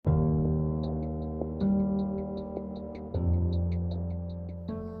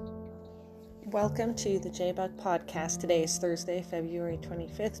Welcome to the J-Bug Podcast. Today is Thursday, February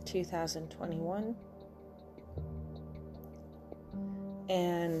 25th, 2021.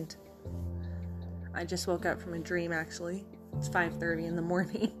 And I just woke up from a dream, actually. It's 5:30 in the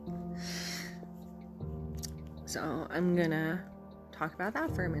morning. So I'm gonna talk about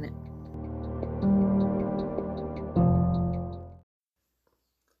that for a minute.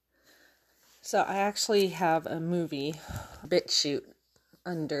 So I actually have a movie, BitChute,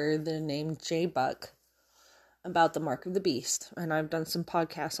 under the name J-Buck, about the Mark of the Beast. And I've done some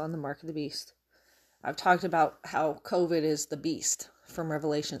podcasts on the Mark of the Beast. I've talked about how COVID is the beast from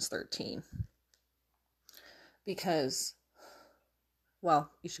Revelations 13. Because,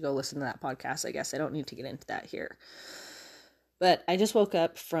 well, you should go listen to that podcast, I guess. I don't need to get into that here. But I just woke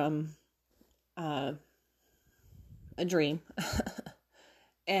up from a dream.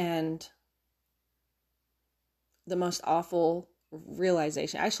 And the most awful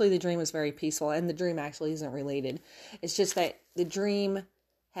realization. Actually, the dream was very peaceful, and the dream actually isn't related. It's just that the dream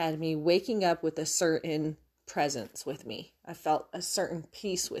had me waking up with a certain presence with me. I felt a certain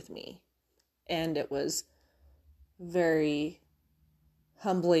peace with me, and it was very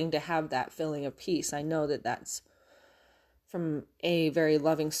humbling to have that feeling of peace. I know that that's from a very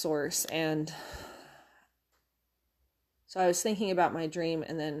loving source, and so I was thinking about my dream,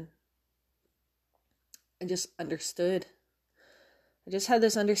 and then I just understood. I just had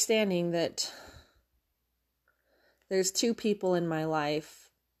this understanding that there's two people in my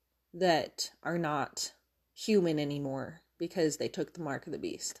life that are not human anymore because they took the mark of the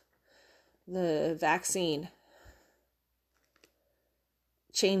beast. The vaccine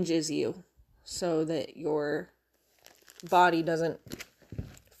changes you so that your body doesn't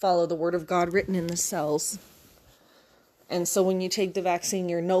follow the word of God written in the cells. And so when you take the vaccine,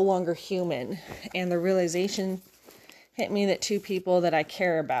 you're no longer human. And the realization hit me that two people that I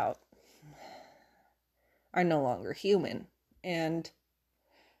care about are no longer human. And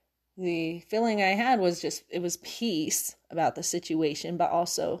the feeling I had was just, it was peace about the situation, but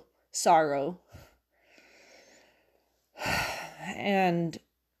also sorrow. And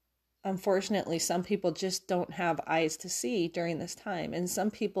unfortunately, some people just don't have eyes to see during this time. And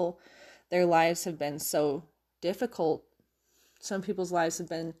some people, their lives have been so difficult. Some people's lives have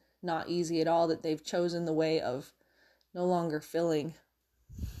been not easy at all, that they've chosen the way of no longer feeling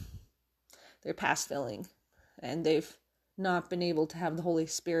their past feeling, and they've not been able to have the Holy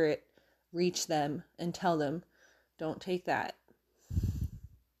Spirit reach them and tell them, don't take that.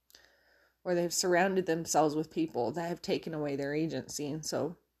 Or they've surrounded themselves with people that have taken away their agency, and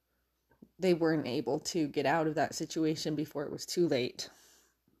so they weren't able to get out of that situation before it was too late.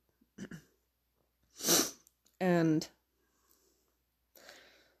 And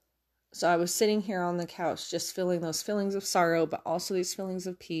so I was sitting here on the couch just feeling those feelings of sorrow, but also these feelings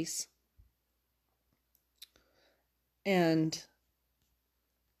of peace. And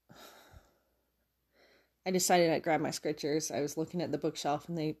I decided I'd grab my scriptures. I was looking at the bookshelf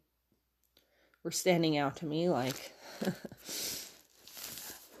and they were standing out to me like a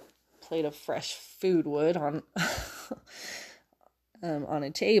plate of fresh food would on on a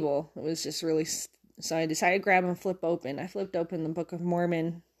table. It was just really... So I decided to grab and flip open. I flipped open the Book of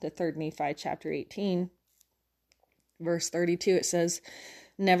Mormon, the 3rd Nephi, chapter 18, verse 32. It says,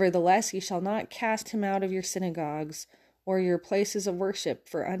 "Nevertheless, ye shall not cast him out of your synagogues or your places of worship,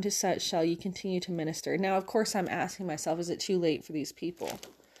 for unto such shall ye continue to minister." Now, of course, I'm asking myself, is it too late for these people?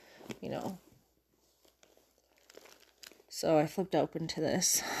 You know. So I flipped open to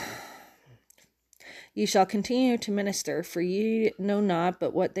this. "Ye shall continue to minister, for ye know not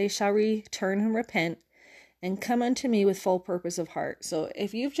but what they shall return and repent, and come unto me with full purpose of heart." So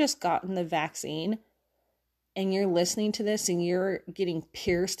if you've just gotten the vaccine, and you're listening to this, and you're getting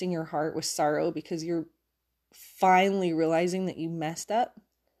pierced in your heart with sorrow because you're finally realizing that you messed up,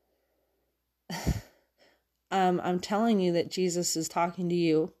 I'm telling you that Jesus is talking to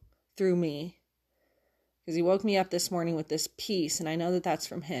you through me. Because he woke me up this morning with this peace, and I know that that's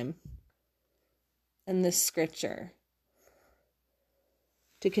from him. And this scripture,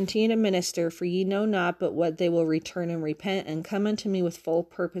 "To continue to minister, for ye know not but what they will return and repent, and come unto me with full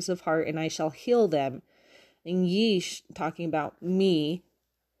purpose of heart, and I shall heal them. And ye," talking about me,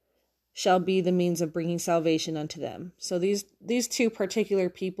 "shall be the means of bringing salvation unto them." So these two particular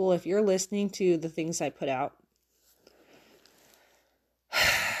people, if you're listening to the things I put out,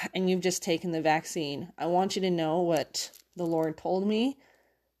 and you've just taken the vaccine, I want you to know what the Lord told me.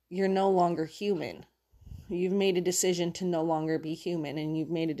 You're no longer human. You've made a decision to no longer be human, and you've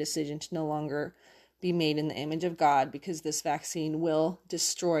made a decision to no longer be made in the image of God, because this vaccine will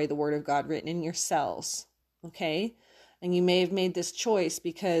destroy the word of God written in your cells. Okay? And you may have made this choice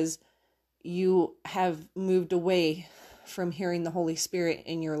because you have moved away from hearing the Holy Spirit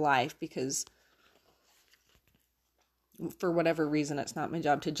in your life because for whatever reason, it's not my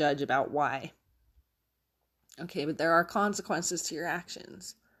job to judge about why. Okay, but there are consequences to your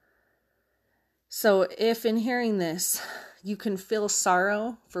actions. So if in hearing this, you can feel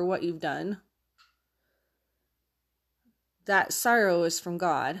sorrow for what you've done, that sorrow is from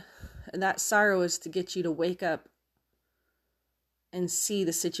God. And that sorrow is to get you to wake up and see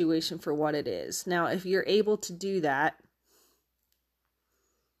the situation for what it is. Now, if you're able to do that,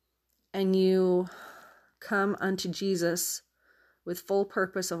 and you come unto Jesus with full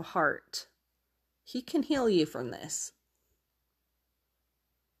purpose of heart, He can heal you from this.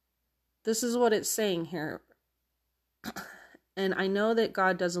 This is what it's saying here. And I know that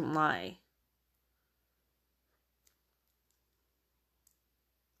God doesn't lie.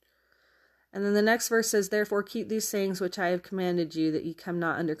 And then the next verse says, therefore keep these sayings which I have commanded you, that ye come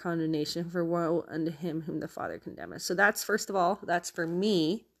not under condemnation, for woe unto him whom the Father condemneth. So that's, first of all, that's for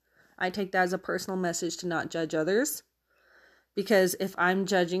me. I take that as a personal message to not judge others. Because if I'm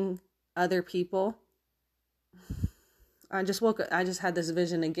judging other people, I just had this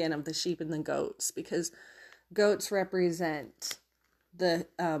vision again of the sheep and the goats. Because goats represent the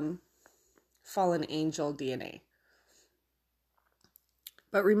fallen angel DNA.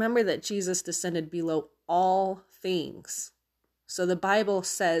 But remember that Jesus descended below all things. So the Bible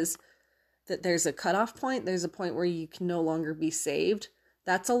says that there's a cutoff point. There's a point where you can no longer be saved.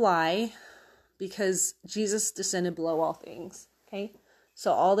 That's a lie, because Jesus descended below all things. Okay?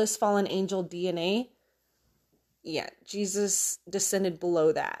 So all this fallen angel DNA, Jesus descended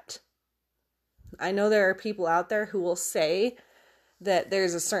below that. I know there are people out there who will say that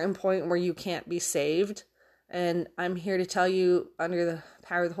there's a certain point where you can't be saved. And I'm here to tell you, under the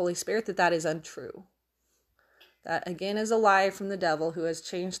power of the Holy Spirit, that that is untrue. That, again, is a lie from the devil, who has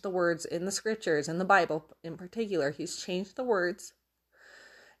changed the words in the scriptures, in the Bible in particular. He's changed the words.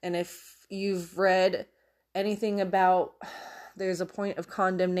 And if you've read anything about there's a point of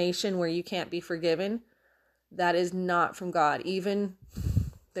condemnation where you can't be forgiven, that is not from God.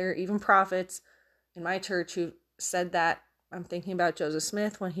 There are even prophets in my church who said that. I'm thinking about Joseph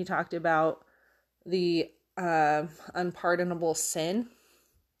Smith when he talked about the unpardonable sin,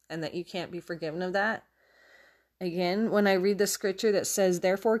 and that you can't be forgiven of that. Again, when I read the scripture that says,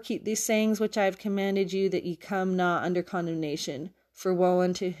 therefore keep these sayings which I have commanded you, that ye come not under condemnation, for woe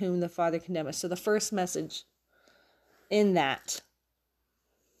unto whom the Father condemneth. So the first message in that,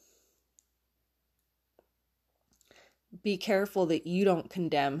 be careful that you don't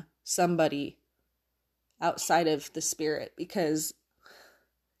condemn somebody outside of the Spirit, because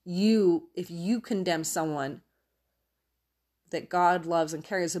if you condemn someone that God loves and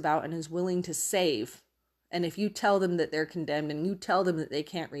cares about and is willing to save, and if you tell them that they're condemned and you tell them that they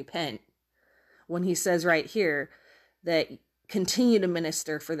can't repent, when he says right here that continue to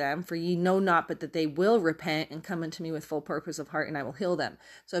minister for them, for ye know not but that they will repent and come unto me with full purpose of heart, and I will heal them.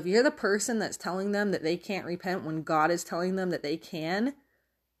 So if you're the person that's telling them that they can't repent when God is telling them that they can,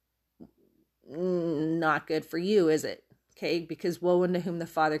 not good for you, is it? Okay, because woe unto whom the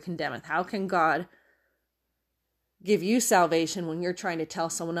Father condemneth. How can God give you salvation when you're trying to tell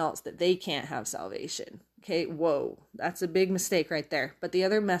someone else that they can't have salvation? Okay, whoa, that's a big mistake right there. But the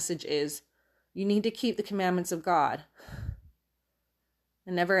other message is, you need to keep the commandments of God.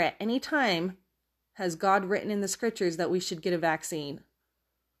 And never at any time has God written in the scriptures that we should get a vaccine.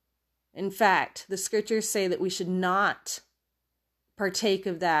 In fact, the scriptures say that we should not partake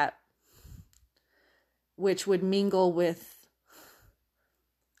of that which would mingle with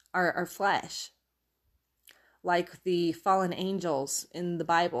our flesh. Like the fallen angels in the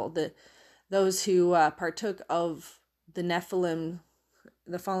Bible, those who partook of the Nephilim,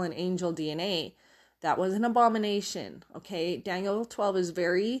 the fallen angel DNA, that was an abomination. Okay, Daniel 12 is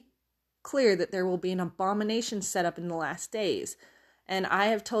very clear that there will be an abomination set up in the last days. And I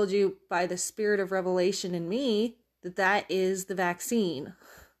have told you by the spirit of revelation in me that that is the vaccine.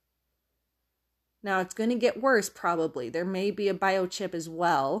 Now, it's going to get worse probably. There may be a biochip as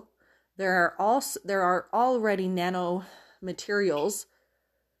well. There are already nanomaterials,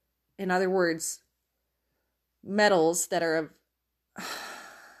 in other words, metals that are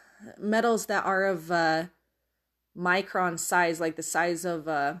of micron size, like the size of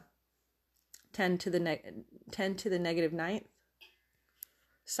 10 to the negative ninth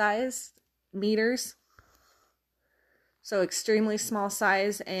size meters. So extremely small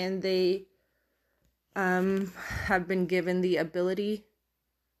size, and they have been given the ability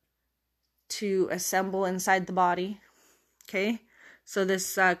to assemble inside the body. Okay, so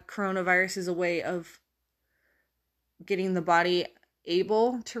this coronavirus is a way of getting the body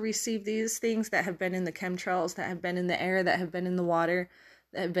able to receive these things that have been in the chemtrails, that have been in the air, that have been in the water,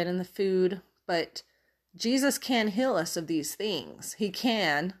 that have been in the food. But Jesus can heal us of these things. He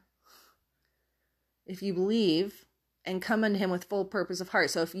can, if you believe and come unto him with full purpose of heart.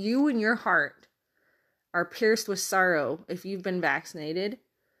 So if you in your heart are pierced with sorrow, if you've been vaccinated,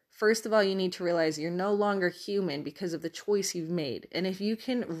 first of all, you need to realize you're no longer human because of the choice you've made. And if you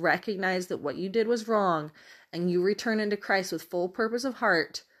can recognize that what you did was wrong and you return into Christ with full purpose of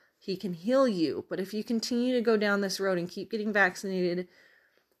heart, he can heal you. But if you continue to go down this road and keep getting vaccinated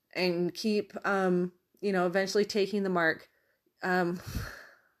and keep, eventually taking the mark,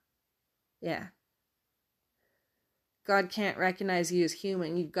 yeah. God can't recognize you as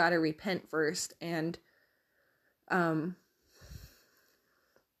human. You've got to repent first. And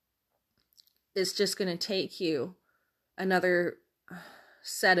it's just going to take you another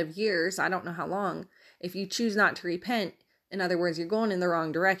set of years. I don't know how long. If you choose not to repent, in other words, you're going in the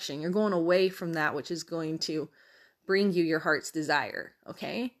wrong direction. You're going away from that which is going to bring you your heart's desire.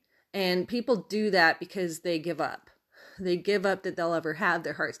 Okay? And people do that because they give up. They give up that they'll ever have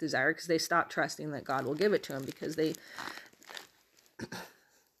their heart's desire because they stop trusting that God will give it to them, because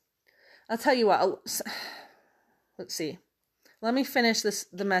I'll tell you what, let's see. Let me finish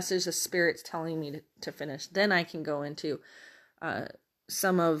the message the Spirit's telling me to finish. Then I can go into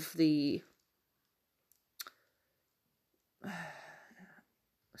some of the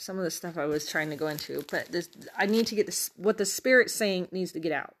stuff I was trying to go into. But I need to get this, what the Spirit's saying needs to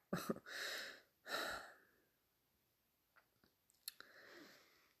get out.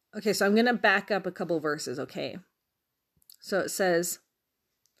 Okay, so I'm going to back up a couple verses, okay? So it says,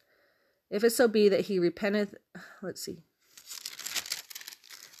 if it so be that he repenteth, let's see.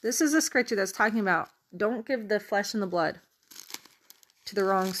 This is a scripture that's talking about, don't give the flesh and the blood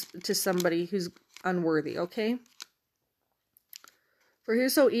to somebody who's unworthy, okay? For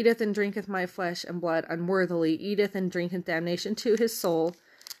whoso eateth and drinketh my flesh and blood unworthily, eateth and drinketh damnation to his soul.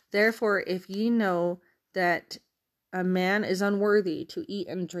 Therefore, if ye know that a man is unworthy to eat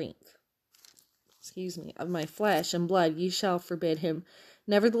and drink, of my flesh and blood, ye shall forbid him.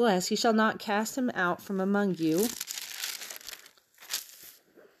 Nevertheless, ye shall not cast him out from among you,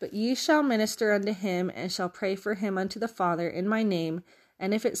 but ye shall minister unto him, and shall pray for him unto the Father in my name.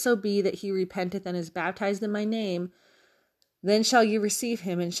 And if it so be that he repenteth and is baptized in my name, then shall you receive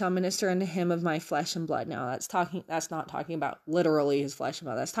him, and shall minister unto him of my flesh and blood. Now, that's not talking about literally his flesh and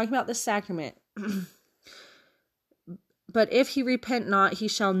blood. That's talking about the sacrament. But if he repent not, he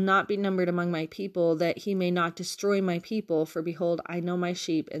shall not be numbered among my people, that he may not destroy my people. For behold, I know my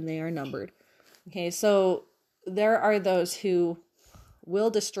sheep, and they are numbered. Okay, so there are those who will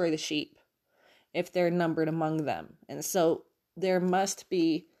destroy the sheep if they're numbered among them. And so there must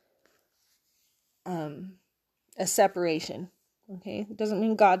be a separation. Okay, it doesn't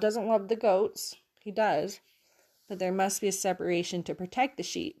mean God doesn't love the goats. He does. But there must be a separation to protect the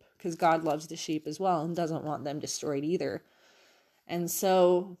sheep, because God loves the sheep as well and doesn't want them destroyed either. And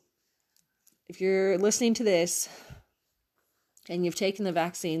so if you're listening to this and you've taken the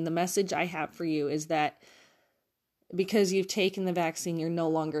vaccine, the message I have for you is that because you've taken the vaccine, you're no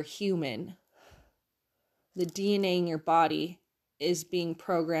longer human. The DNA in your body is being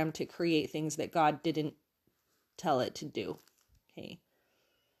programmed to create things that God didn't tell it to do. Okay.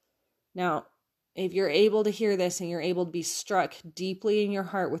 Now, if you're able to hear this and you're able to be struck deeply in your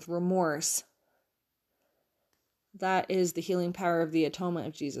heart with remorse, that is the healing power of the atonement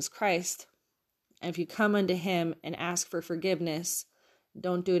of Jesus Christ. And if you come unto him and ask for forgiveness,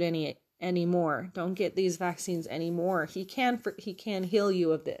 don't do it anymore. Don't get these vaccines anymore. He can heal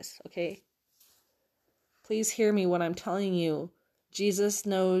you of this, okay? Please hear me when I'm telling you. Jesus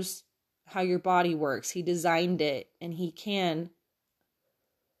knows how your body works. He designed it, and he can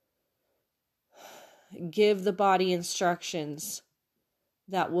give the body instructions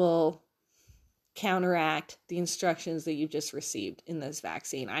that will counteract the instructions that you've just received in this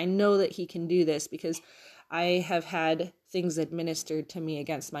vaccine. I know that he can do this because I have had things administered to me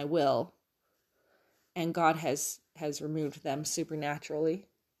against my will, and God has removed them supernaturally.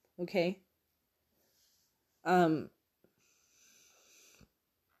 Okay? So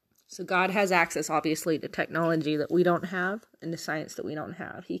God has access, obviously, to technology that we don't have and to science that we don't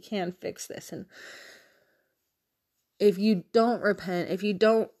have. He can fix this. And if you don't repent, if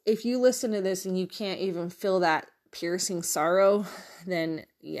you listen to this and you can't even feel that piercing sorrow, then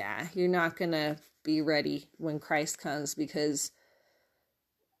yeah, you're not going to be ready when Christ comes, because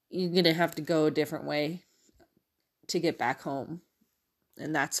you're going to have to go a different way to get back home.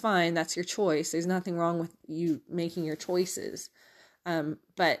 And that's fine. That's your choice. There's nothing wrong with you making your choices.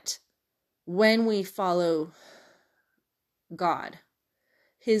 But when we follow God,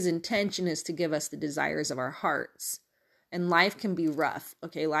 his intention is to give us the desires of our hearts. And life can be rough.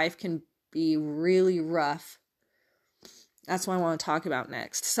 Okay, life can be really rough. That's what I want to talk about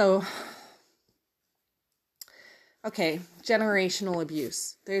next. So, okay, generational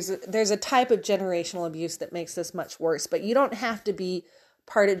abuse. There's a type of generational abuse that makes this much worse, but you don't have to be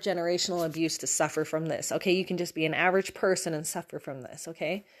part of generational abuse to suffer from this. Okay, you can just be an average person and suffer from this,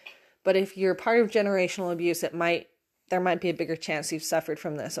 okay? But if you're part of generational abuse, there might be a bigger chance you've suffered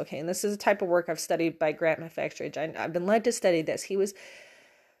from this, okay? And this is a type of work I've studied by Grant McFechtridge. I've been led to study this. He was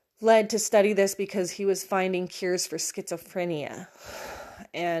led to study this because he was finding cures for schizophrenia.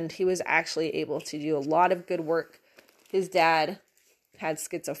 And he was actually able to do a lot of good work. His dad had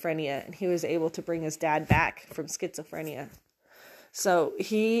schizophrenia, and he was able to bring his dad back from schizophrenia. So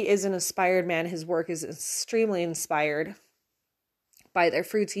he is an inspired man. His work is extremely inspired. By their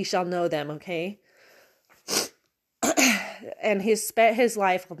fruits ye shall know them, okay? And he spent his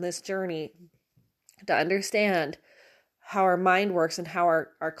life on this journey to understand how our mind works and how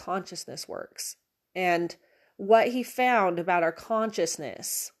our consciousness works. And what he found about our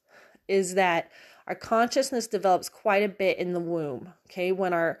consciousness is that our consciousness develops quite a bit in the womb, okay?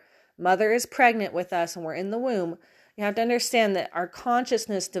 When our mother is pregnant with us and we're in the womb, you have to understand that our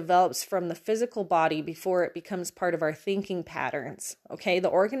consciousness develops from the physical body before it becomes part of our thinking patterns, okay? The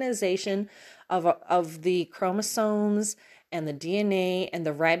organization of the chromosomes and the DNA and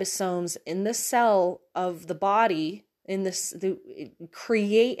the ribosomes in the cell of the body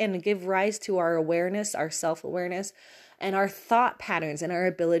create and give rise to our awareness, our self-awareness, and our thought patterns and our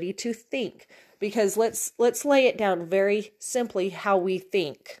ability to think. Because let's lay it down very simply how we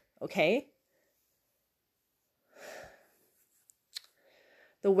think, okay?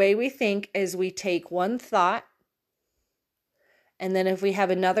 The way we think is we take one thought, and then if we have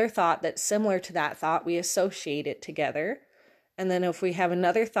another thought that's similar to that thought, we associate it together. And then if we have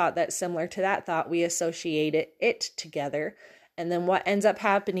another thought that's similar to that thought, we associate it together. And then what ends up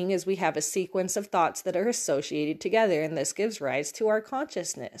happening is we have a sequence of thoughts that are associated together, and this gives rise to our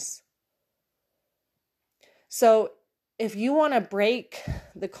consciousness. So if you want to break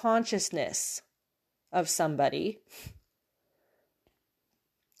the consciousness of somebody,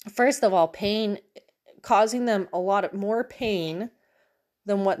 first of all, pain, causing them a lot more pain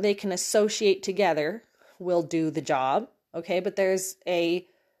than what they can associate together will do the job, okay? But there's a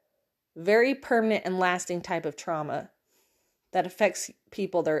very permanent and lasting type of trauma that affects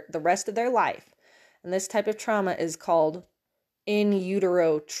people the rest of their life. And this type of trauma is called in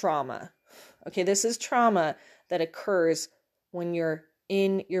utero trauma. Okay, this is trauma that occurs when you're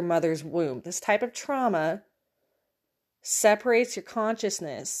in your mother's womb. This type of trauma separates your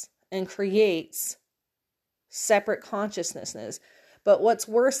consciousness and creates separate consciousnesses. But what's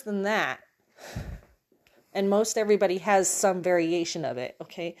worse than that, and most everybody has some variation of it,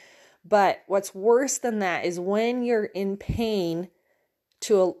 okay? But what's worse than that is when you're in pain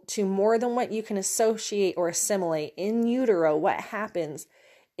to more than what you can associate or assimilate in utero, what happens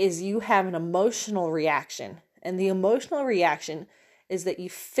is you have an emotional reaction. And the emotional reaction is that you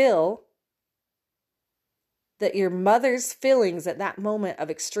feel that your mother's feelings at that moment of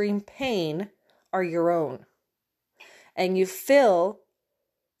extreme pain are your own. And you feel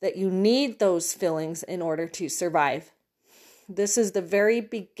that you need those feelings in order to survive. This is the very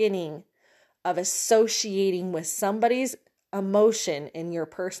beginning of associating with somebody's emotion in your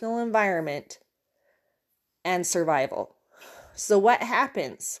personal environment and survival. So what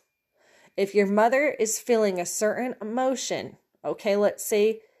happens? If your mother is feeling a certain emotion, okay, let's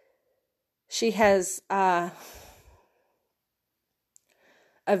say she has a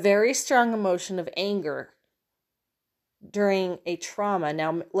very strong emotion of anger during a trauma.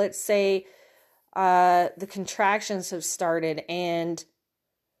 Now, let's say the contractions have started and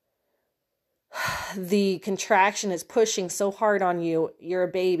the contraction is pushing so hard on you, you're a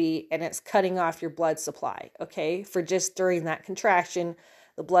baby, and it's cutting off your blood supply, okay? For just during that contraction,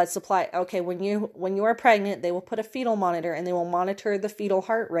 the blood supply, okay, when you are pregnant, they will put a fetal monitor and they will monitor the fetal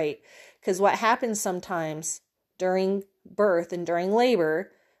heart rate. Because what happens sometimes during birth and during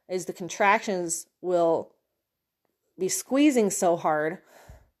labor is the contractions will be squeezing so hard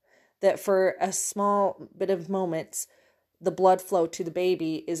that for a small bit of moments, the blood flow to the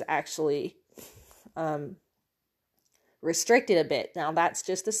baby is actually restricted a bit. Now, that's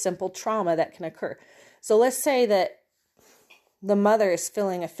just a simple trauma that can occur. So let's say that the mother is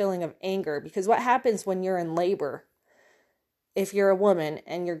feeling a feeling of anger, because what happens when you're in labor, if you're a woman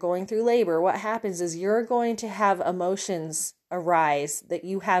and you're going through labor, what happens is you're going to have emotions arise that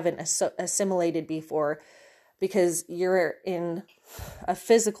you haven't assimilated before, because you're in a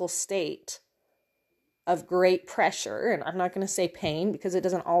physical state of great pressure, and I'm not going to say pain because it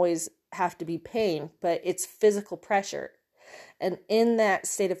doesn't always have to be pain, but it's physical pressure. And in that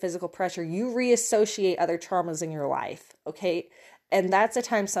state of physical pressure, you reassociate other traumas in your life, okay? And that's a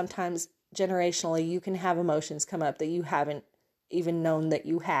time sometimes generationally you can have emotions come up that you haven't even known that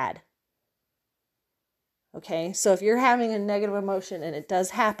you had. Okay, so if you're having a negative emotion, and it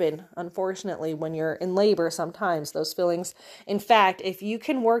does happen, unfortunately, when you're in labor, sometimes those feelings. In fact, if you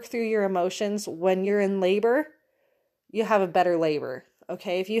can work through your emotions when you're in labor, you have a better labor.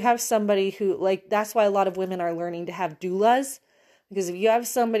 Okay, if you have somebody who, like, that's why a lot of women are learning to have doulas, because if you have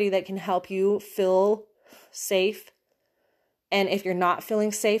somebody that can help you feel safe, and if you're not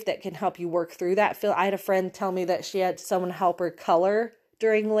feeling safe, that can help you work through that. I had a friend tell me that she had someone help her color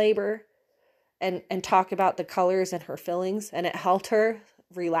during labor and talk about the colors and her feelings, and it helped her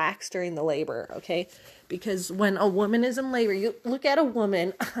relax during the labor, okay? Because when a woman is in labor, you look at a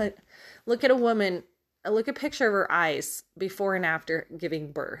woman, look a picture of her eyes before and after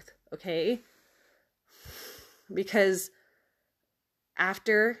giving birth, okay? Because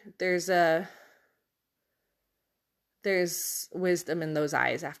after there's wisdom in those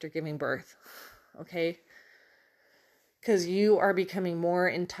eyes after giving birth, okay? Because you are becoming more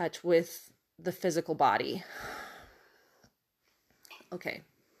in touch with the physical body. Okay.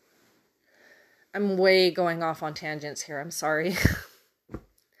 I'm way going off on tangents here. I'm sorry.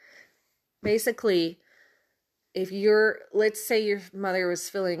 Basically, let's say your mother was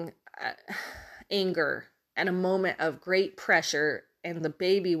feeling anger at a moment of great pressure, and the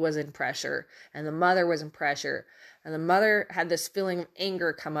baby was in pressure, and the mother was in pressure, and the mother had this feeling of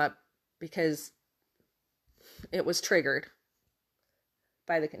anger come up because it was triggered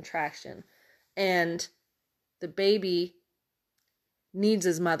by the contraction. And the baby needs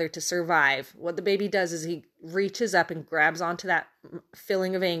his mother to survive. What the baby does is he reaches up and grabs onto that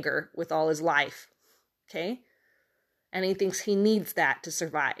feeling of anger with all his life. Okay? And he thinks he needs that to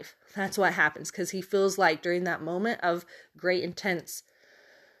survive. That's what happens, because he feels like during that moment of great intense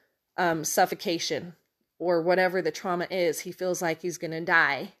suffocation or whatever the trauma is, he feels like he's going to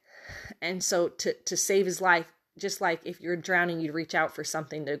die. And so to save his life, just like if you're drowning, you'd reach out for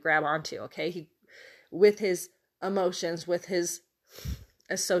something to grab onto, okay? With his emotions, with his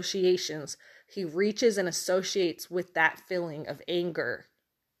associations, he reaches and associates with that feeling of anger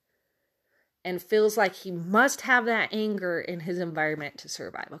and feels like he must have that anger in his environment to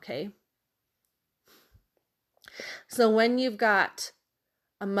survive, okay? So when you've got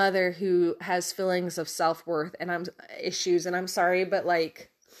a mother who has feelings of self-worth and I'm sorry, but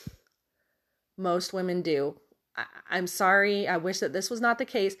like most women do. I'm sorry. I wish that this was not the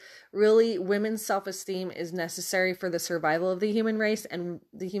case. Really, women's self-esteem is necessary for the survival of the human race, and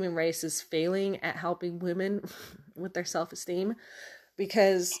the human race is failing at helping women with their self-esteem,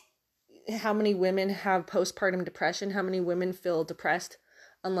 because how many women have postpartum depression? How many women feel depressed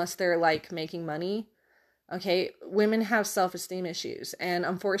unless they're like making money? Okay, women have self-esteem issues, and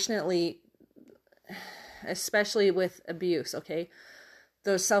unfortunately, especially with abuse, okay,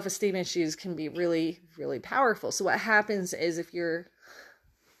 those self-esteem issues can be really, really powerful. So what happens is, if you're,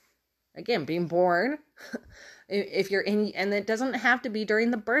 again, being born, if you're in, and it doesn't have to be during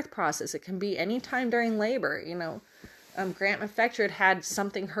the birth process, it can be any time during labor, you know. Grant McFetridge had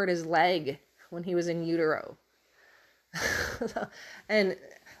something hurt his leg when he was in utero. And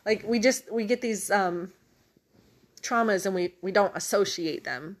like, we get these traumas and we don't associate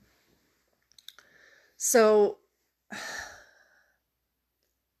them. So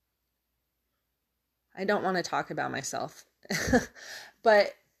I don't want to talk about myself,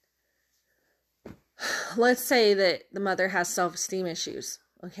 but let's say that the mother has self-esteem issues,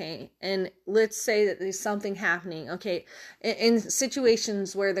 okay? And let's say that there's something happening, okay? In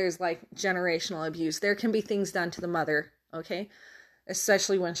situations where there's like generational abuse, there can be things done to the mother, okay?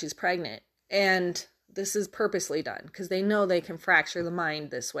 Especially when she's pregnant. And this is purposely done because they know they can fracture the mind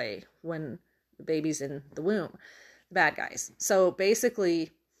this way when the baby's in the womb. Bad guys. So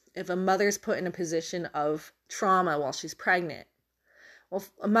basically, if a mother's put in a position of trauma while she's pregnant, well,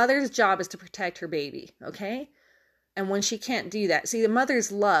 a mother's job is to protect her baby, okay? And when she can't do that, see, a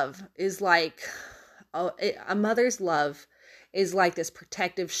mother's love is like, a mother's love is like this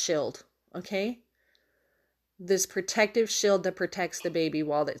protective shield, okay? This protective shield that protects the baby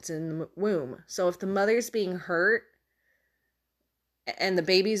while it's in the womb. So if the mother's being hurt and the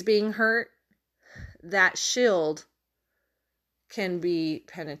baby's being hurt, that shield can be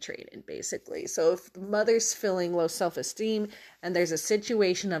penetrated, basically. So if the mother's feeling low self-esteem and there's a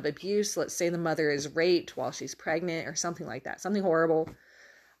situation of abuse, let's say the mother is raped while she's pregnant or something like that, something horrible,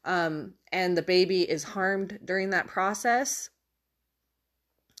 and the baby is harmed during that process,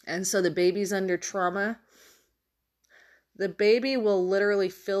 And so the baby's under trauma. The baby will literally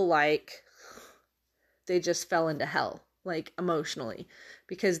feel like they just fell into hell, like emotionally,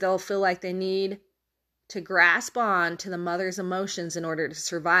 because they'll feel like they need to grasp on to the mother's emotions in order to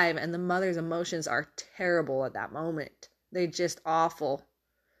survive. And the mother's emotions are terrible at that moment. They're just awful.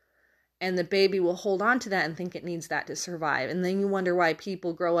 And the baby will hold on to that and think it needs that to survive. And then you wonder why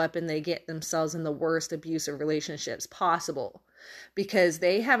people grow up and they get themselves in the worst abusive relationships possible. Because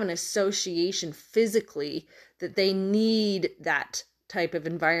they have an association physically that they need that type of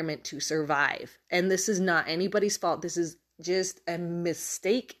environment to survive. And this is not anybody's fault. This is just a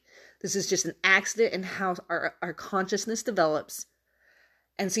mistake. This is just an accident in how our consciousness develops.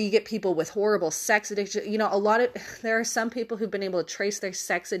 And so you get people with horrible sex addiction. You know, there are some people who've been able to trace their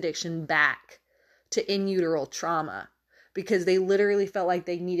sex addiction back to in utero trauma because they literally felt like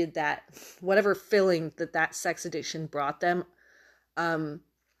they needed that, whatever feeling that sex addiction brought them,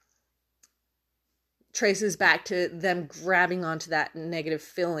 traces back to them grabbing onto that negative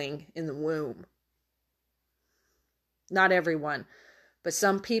feeling in the womb. Not everyone, but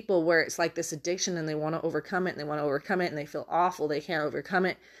some people where it's like this addiction and they want to overcome it and they feel awful. They can't overcome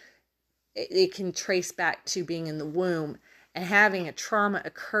it. It can trace back to being in the womb and having a trauma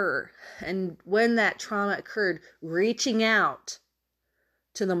occur. And when that trauma occurred, reaching out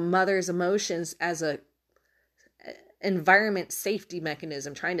to the mother's emotions as a environment safety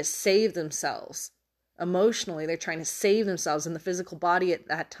mechanism, trying to save themselves. Emotionally, they're trying to save themselves, and the physical body at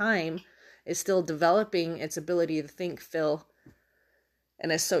that time is still developing its ability to think, feel,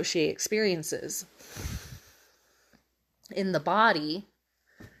 and associate experiences in the body.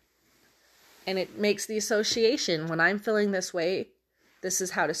 And it makes the association. When I'm feeling this way, this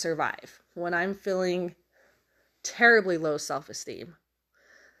is how to survive. When I'm feeling terribly low self-esteem,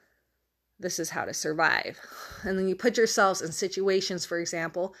 this is how to survive. And then you put yourselves in situations, for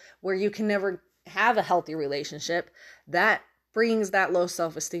example, where you can never have a healthy relationship. That brings that low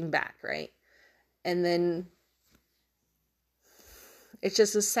self-esteem back, right? And then it's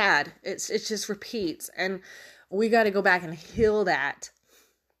just as sad. It just repeats. And we got to go back and heal that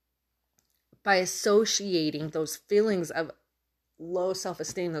by associating those feelings of low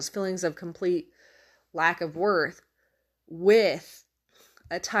self-esteem, those feelings of complete lack of worth with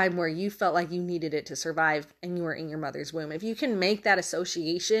a time where you felt like you needed it to survive and you were in your mother's womb. If you can make that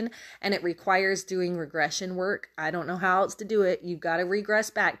association, and it requires doing regression work, I don't know how else to do it. You've got to regress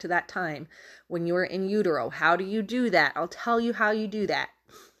back to that time when you were in utero. How do you do that? I'll tell you how you do that.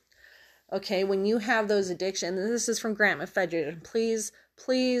 Okay, when you have those addictions, and this is from Grant McFedrin, please,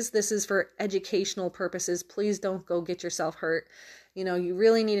 this is for educational purposes. Please don't go get yourself hurt. You know, you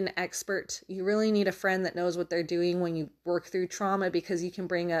really need an expert. You really need a friend that knows what they're doing when you work through trauma, because you can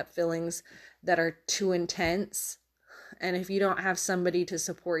bring up feelings that are too intense. And if you don't have somebody to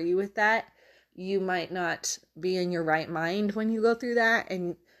support you with that, you might not be in your right mind when you go through that.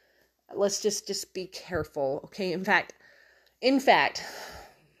 And let's just be careful. Okay. In fact,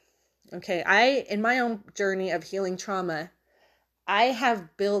 okay, in my own journey of healing trauma, I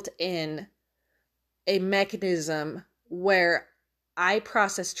have built in a mechanism where I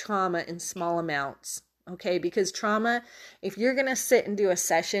process trauma in small amounts, okay? Because trauma, if you're going to sit and do a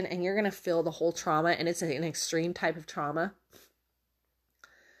session and you're going to feel the whole trauma, and it's an extreme type of trauma,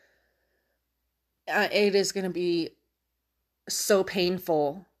 it is going to be so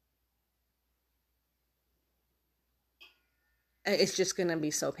painful. It's just going to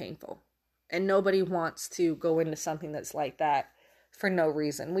be so painful. And nobody wants to go into something that's like that for no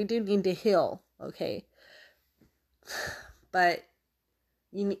reason. We do need to heal, okay? But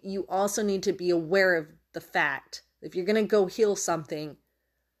you also need to be aware of the fact, if you're going to go heal something,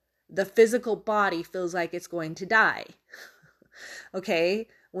 the physical body feels like it's going to die. Okay?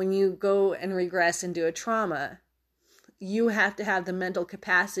 When you go and regress and do a trauma, you have to have the mental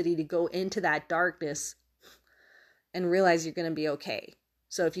capacity to go into that darkness and realize you're going to be okay.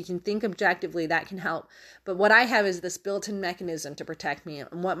 So if you can think objectively, that can help. But what I have is this built-in mechanism to protect me.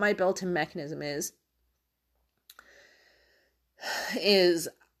 And what my built-in mechanism is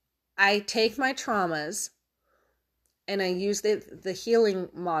I take my traumas and I use the healing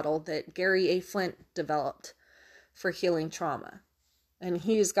model that Gary A. Flint developed for healing trauma. And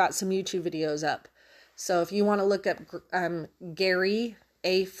he's got some YouTube videos up. So if you want to look up Gary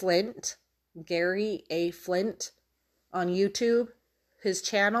A. Flint on YouTube, his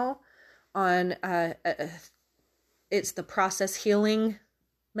channel on, it's the process healing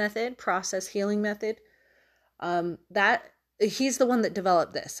method. That he's the one that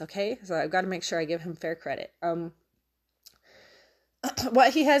developed this, okay? So I've got to make sure I give him fair credit.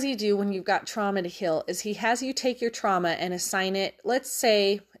 What he has you do when you've got trauma to heal is he has you take your trauma and assign it. Let's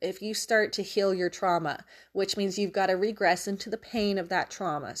say if you start to heal your trauma, which means you've got to regress into the pain of that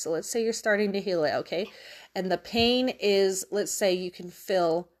trauma. So let's say you're starting to heal it, okay? And the pain is, let's say you can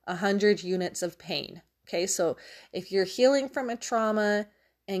feel 100 units of pain, okay? So if you're healing from a trauma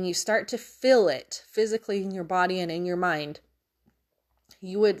and you start to feel it physically in your body and in your mind,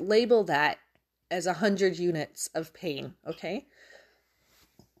 you would label that as 100 units of pain, okay?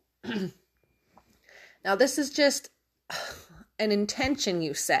 Now, this is just an intention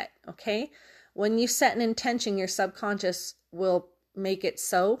you set, okay? When you set an intention, your subconscious will make it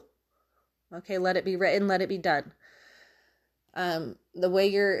so. Okay, let it be written, let it be done. The way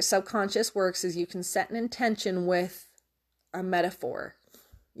your subconscious works is you can set an intention with a metaphor.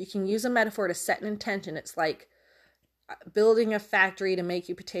 You can use a metaphor to set an intention. It's like building a factory to make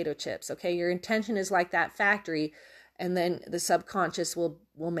you potato chips, okay? Your intention is like that factory, and then the subconscious will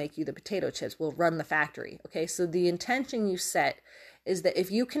make you the potato chips, will run the factory, okay? So the intention you set is that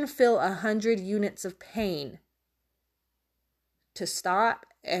if you can feel 100 units of pain, to stop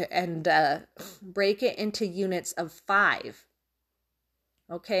and break it into units of 5,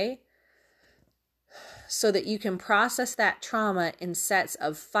 okay? So that you can process that trauma in sets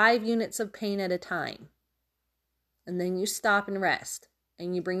of 5 units of pain at a time. And then you stop and rest,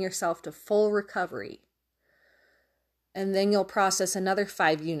 and you bring yourself to full recovery. And then you'll process another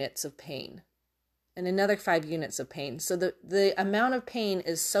 5 units of pain and another 5 units of pain. So the amount of pain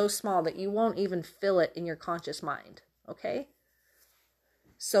is so small that you won't even feel it in your conscious mind, okay?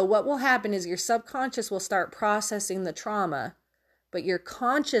 So what will happen is your subconscious will start processing the trauma, but your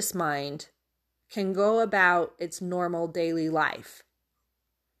conscious mind can go about its normal daily life.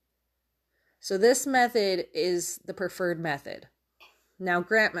 So this method is the preferred method. Now,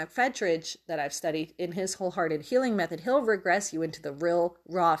 Grant McFettridge, that I've studied in his wholehearted healing method, he'll regress you into the real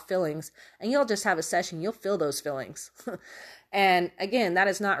raw feelings, and you'll just have a session. You'll feel those feelings. And again, that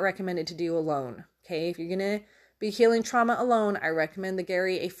is not recommended to do alone. Okay, if you're going to be healing trauma alone, I recommend the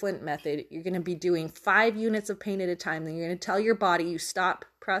Gary A. Flint method. You're going to be doing 5 units of pain at a time. Then you're going to tell your body you stop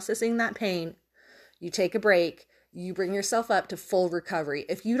processing that pain. You take a break. You bring yourself up to full recovery.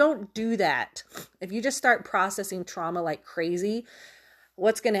 If you don't do that, if you just start processing trauma like crazy,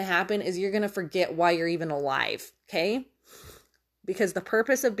 what's going to happen is you're going to forget why you're even alive, okay? Because the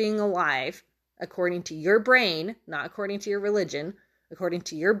purpose of being alive, according to your brain, not according to your religion, according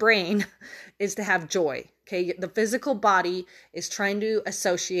to your brain, is to have joy, okay? The physical body is trying to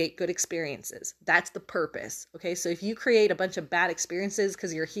associate good experiences. That's the purpose, okay? So if you create a bunch of bad experiences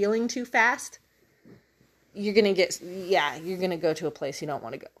because you're healing too fast, you're going to go to a place you don't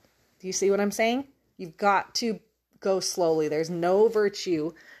want to go. Do you see what I'm saying? You've got to go slowly. There's no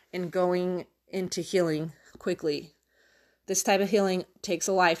virtue in going into healing quickly. This type of healing takes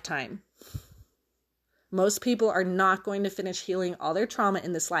a lifetime. Most people are not going to finish healing all their trauma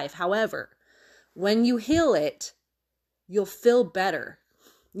in this life. However, when you heal it, you'll feel better.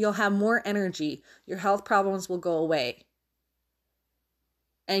 You'll have more energy. Your health problems will go away.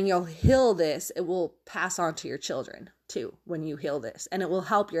 And you'll heal this. It will pass on to your children too when you heal this. And it will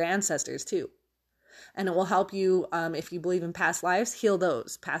help your ancestors too. And it will help you, if you believe in past lives, heal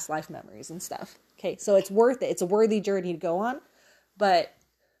those past life memories and stuff. Okay, so it's worth it. It's a worthy journey to go on, but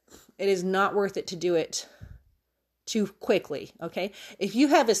it is not worth it to do it too quickly, okay? If you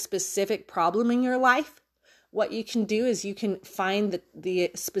have a specific problem in your life, what you can do is you can find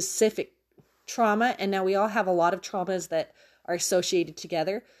the specific trauma, and now we all have a lot of traumas that are associated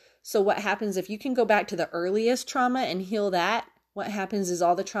together. So what happens if you can go back to the earliest trauma and heal that, what happens is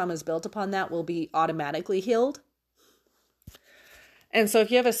all the traumas built upon that will be automatically healed. And so if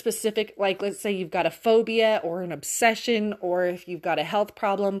you have a specific, like let's say you've got a phobia or an obsession, or if you've got a health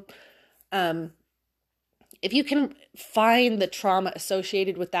problem, if you can find the trauma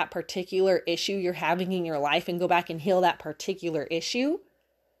associated with that particular issue you're having in your life and go back and heal that particular issue,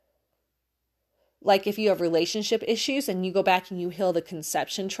 like if you have relationship issues and you go back and you heal the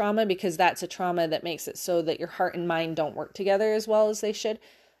conception trauma, because that's a trauma that makes it so that your heart and mind don't work together as well as they should.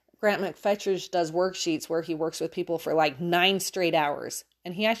 Grant McFettridge does worksheets where he works with people for like 9 straight hours.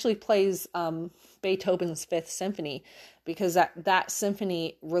 And he actually plays Beethoven's Fifth Symphony, because that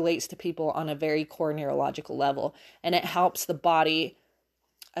symphony relates to people on a very core neurological level. And it helps the body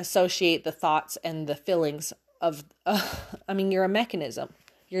associate the thoughts and the feelings of, you're a mechanism.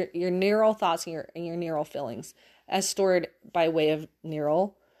 Your neural thoughts and your neural feelings as stored by way of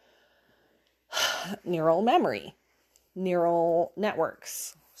neural memory, neural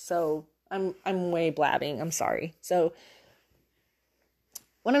networks. So I'm way blabbing. I'm sorry. So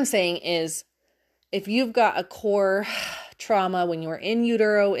what I'm saying is, if you've got a core trauma when you were in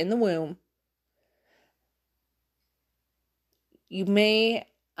utero, in the womb, you may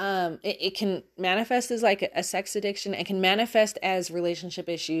It can manifest as like a sex addiction. It can manifest as relationship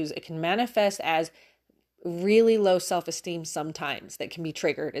issues. It can manifest as really low self-esteem sometimes that can be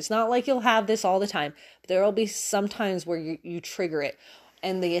triggered. It's not like you'll have this all the time, but there will be some times where you trigger it.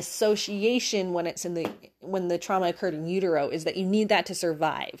 And the association when the trauma occurred in utero is that you need that to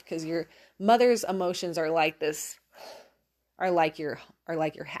survive, because your mother's emotions are like this, are like your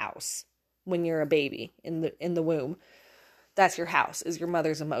house when you're a baby in the womb. That's your house, is your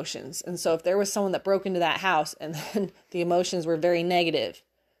mother's emotions. And so if there was someone that broke into that house and then the emotions were very negative,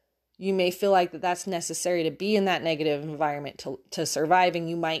 you may feel like that's necessary to be in that negative environment to survive. And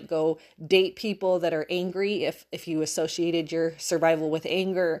you might go date people that are angry if you associated your survival with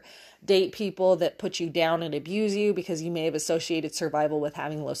anger. Date people that put you down and abuse you because you may have associated survival with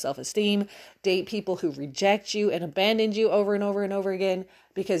having low self-esteem. Date people who reject you and abandoned you over and over and over again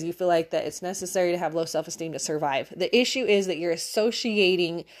because you feel like that it's necessary to have low self-esteem to survive. The issue is that you're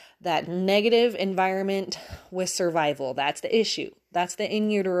associating that negative environment with survival. That's the issue. That's the in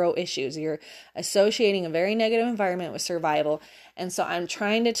utero issues. You're associating a very negative environment with survival. And so I'm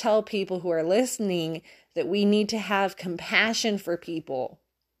trying to tell people who are listening that we need to have compassion for people,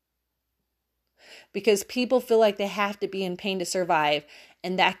 because people feel like they have to be in pain to survive,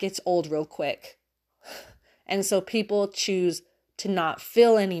 and that gets old real quick. And so people choose to not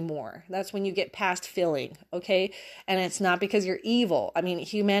feel anymore. That's when you get past feeling, okay? And it's not because you're evil. I mean,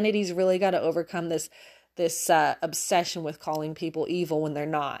 humanity's really got to overcome this obsession with calling people evil when they're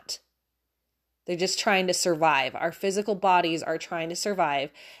not. They're just trying to survive. Our physical bodies are trying to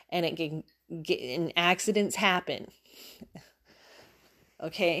survive, and and accidents happen.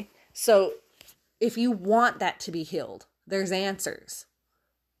 Okay? So if you want that to be healed, there's answers.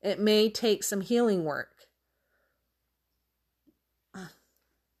 It may take some healing work,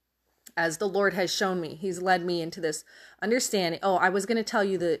 as the Lord has shown me. He's led me into this understanding. Oh, I was going to tell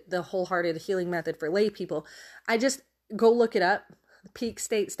you the wholehearted healing method for lay people. I just go look it up,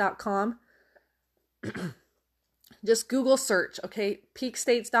 peakstates.com. Just Google search, okay?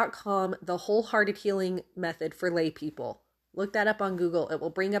 Peakstates.com, the wholehearted healing method for lay people. Look that up on Google. It will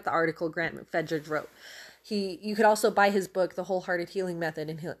bring up the article Grant McFedridge wrote. You could also buy his book, The Wholehearted Healing Method,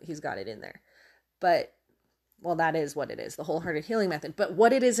 and he's got it in there. But, well, that is what it is, the Wholehearted Healing Method. But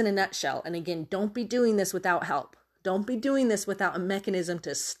what it is in a nutshell, and again, don't be doing this without help. Don't be doing this without a mechanism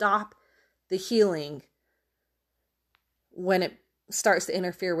to stop the healing when it starts to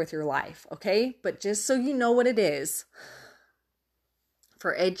interfere with your life, okay? But just so you know what it is,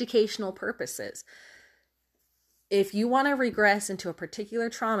 for educational purposes, if you want to regress into a particular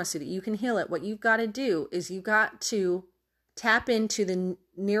trauma so that you can heal it, what you've got to do is you've got to tap into the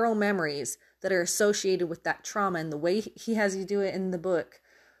neural memories that are associated with that trauma. And the way he has you do it in the book,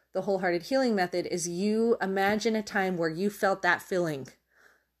 The Wholehearted Healing Method, is you imagine a time where you felt that feeling.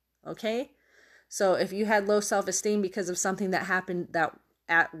 Okay? So if you had low self-esteem because of something that happened that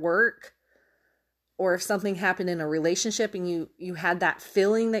at work, or if something happened in a relationship and you had that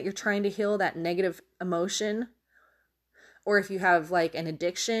feeling that you're trying to heal, that negative emotion, or if you have like an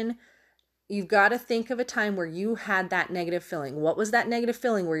addiction, you've got to think of a time where you had that negative feeling. What was that negative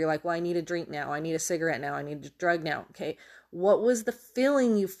feeling where you're like, well, I need a drink now, I need a cigarette now, I need a drug now, okay? What was the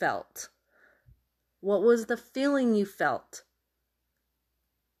feeling you felt? What was the feeling you felt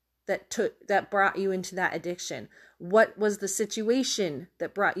that brought you into that addiction? What was the situation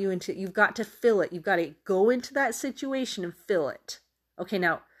that brought you into it? You've got to feel it. You've got to go into that situation and feel it. Okay,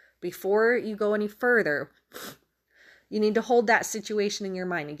 now, before you go any further, you need to hold that situation in your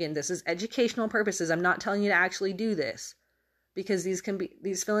mind. Again, this is educational purposes. I'm not telling you to actually do this, because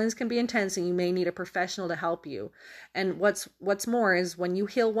these feelings can be intense, and you may need a professional to help you. And what's more is, when you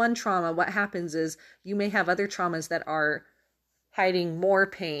heal one trauma, what happens is you may have other traumas that are hiding more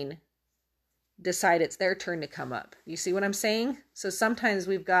pain decide it's their turn to come up. You see what I'm saying? So sometimes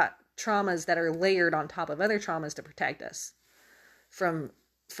we've got traumas that are layered on top of other traumas to protect us from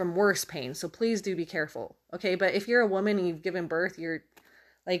worse pain. So please do be careful. Okay, but if you're a woman and you've given birth, you're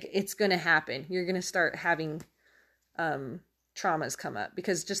like, it's going to happen. You're going to start having traumas come up,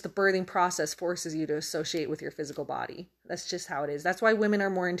 because just the birthing process forces you to associate with your physical body. That's just how it is. That's why women are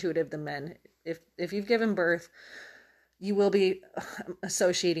more intuitive than men. If you've given birth, you will be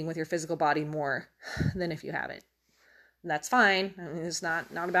associating with your physical body more than if you haven't. And that's fine. I mean, it's not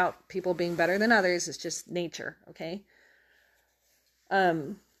about people being better than others. It's just nature, okay?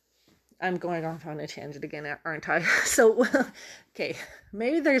 I'm going off on a tangent again, aren't I? So, okay,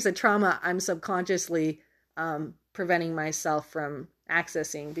 maybe there's a trauma I'm subconsciously preventing myself from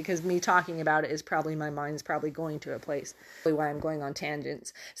accessing, because me talking about it is probably, my mind's probably going to a place. Probably why I'm going on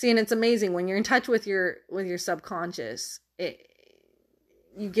tangents. See, and it's amazing when you're in touch with your subconscious.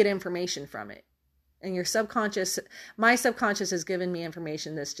 you get information from it. And your subconscious, my subconscious has given me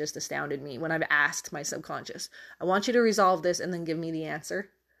information that's just astounded me when I've asked my subconscious, I want you to resolve this and then give me the answer.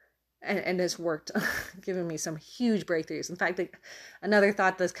 And it's worked, giving me some huge breakthroughs. In fact, another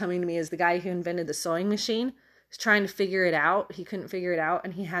thought that's coming to me is the guy who invented the sewing machine was trying to figure it out. He couldn't figure it out.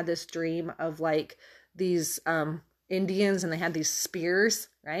 And he had this dream of like these Indians, and they had these spears,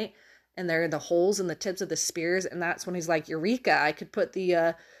 right? And they're the holes in the tips of the spears. And that's when he's like, Eureka, I could put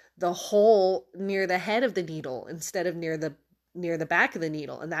the hole near the head of the needle instead of near the back of the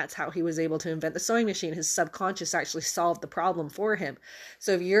needle. And that's how he was able to invent the sewing machine. His subconscious actually solved the problem for him.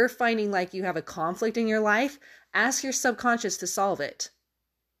 So if you're finding like you have a conflict in your life, ask your subconscious to solve it.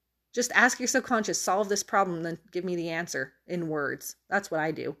 Just ask your subconscious, solve this problem, then give me the answer in words. That's what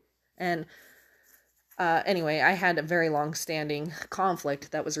I do. And anyway, I had a very long-standing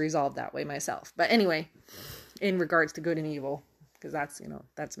conflict that was resolved that way myself. But anyway, in regards to good and evil, because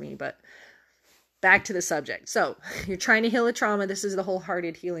that's me. But back to the subject. So you're trying to heal a trauma. This is the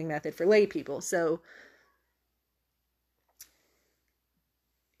wholehearted healing method for lay people. So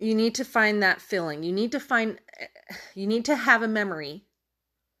you need to find that feeling. You need to have a memory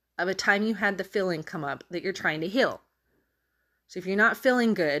of a time you had the feeling come up that you're trying to heal. So if you're not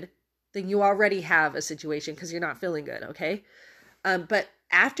feeling good, then you already have a situation because you're not feeling good, okay? But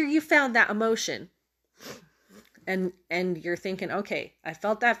after you found that emotion and you're thinking, okay, I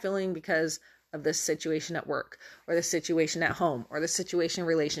felt that feeling because of this situation at work or the situation at home or the situation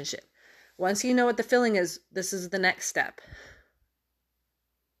relationship. Once you know what the feeling is, this is the next step.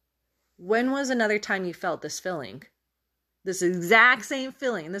 When was another time you felt this feeling? This exact same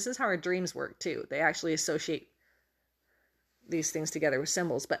feeling. And this is how our dreams work too. They actually associate these things together with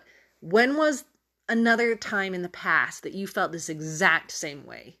symbols. But when was another time in the past that you felt this exact same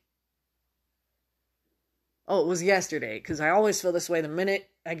way? Oh, it was yesterday, because I always feel this way the minute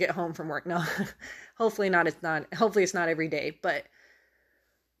I get home from work. No, hopefully it's not every day. But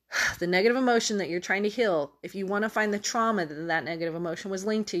the negative emotion that you're trying to heal, if you want to find the trauma that negative emotion was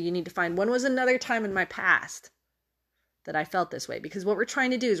linked to, you need to find when was another time in my past that I felt this way. Because what we're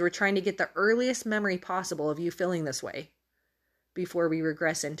trying to do is we're trying to get the earliest memory possible of you feeling this way before we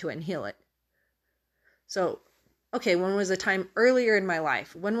regress into it and heal it. So, okay, when was a time earlier in my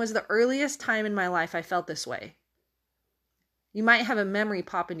life? When was the earliest time in my life I felt this way? You might have a memory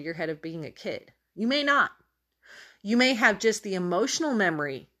pop into your head of being a kid. You may not. You may have just the emotional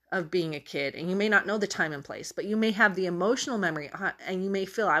memory of being a kid, and you may not know the time and place, but you may have the emotional memory, and you may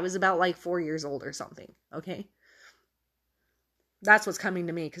feel I was about like 4 years old or something, okay? That's what's coming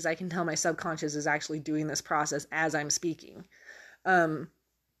to me, because I can tell my subconscious is actually doing this process as I'm speaking.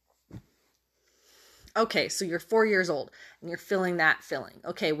 Okay, so you're 4 years old and you're feeling that feeling.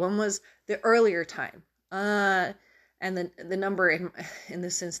 Okay, when was the earlier time? And then the number in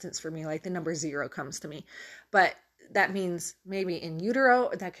this instance for me, like the number 0 comes to me. But that means maybe in utero,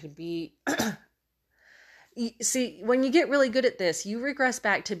 that could be... See, when you get really good at this, you regress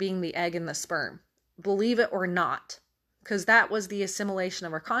back to being the egg and the sperm. Believe it or not. Because that was the assimilation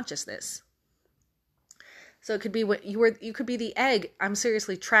of our consciousness. So it could be you could be the egg. I'm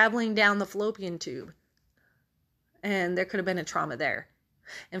seriously traveling down the fallopian tube. And there could have been a trauma there.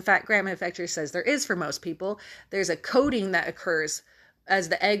 In fact, Grandma Fletcher says there is for most people. There's a coating that occurs as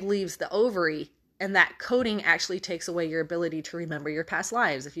the egg leaves the ovary. And that coating actually takes away your ability to remember your past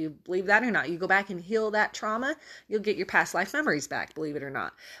lives. If you believe that or not, you go back and heal that trauma, you'll get your past life memories back, believe it or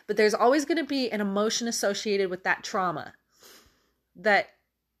not. But there's always going to be an emotion associated with that trauma.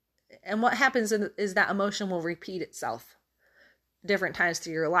 And what happens is that emotion will repeat itself different times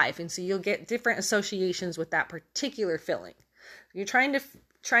through your life. And so you'll get different associations with that particular feeling. You're trying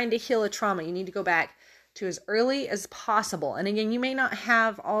to heal a trauma. You need to go back to as early as possible. And again, you may not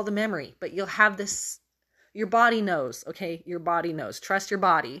have all the memory, but you'll have this, your body knows, okay? Your body knows. Trust your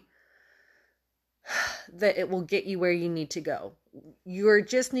body that it will get you where you need to go. You're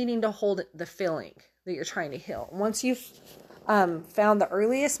just needing to hold the feeling that you're trying to heal. Once you've found the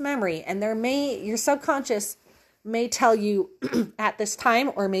earliest memory, and your subconscious may tell you at this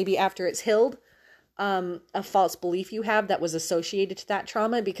time, or maybe after it's healed, a false belief you have that was associated to that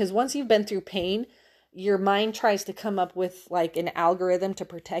trauma. Because once you've been through pain, your mind tries to come up with like an algorithm to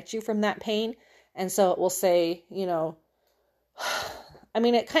protect you from that pain. And so it will say, I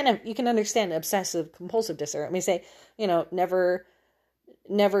mean, you can understand obsessive compulsive disorder. It may say, never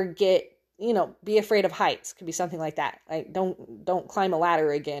get, be afraid of heights. Could be something like that. Like don't climb a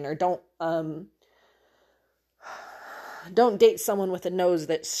ladder again, or don't date someone with a nose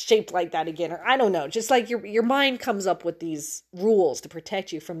that's shaped like that again, or I don't know. Just like your mind comes up with these rules to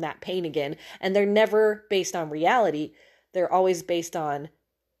protect you from that pain again, and they're never based on reality. They're always based on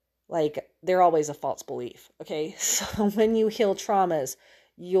Like, they're always a false belief, okay? So when you heal traumas,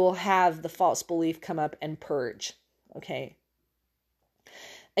 you'll have the false belief come up and purge, okay?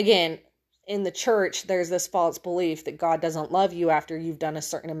 Again, in the church, there's this false belief that God doesn't love you after you've done a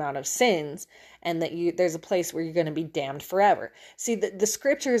certain amount of sins, and that there's a place where you're going to be damned forever. See, the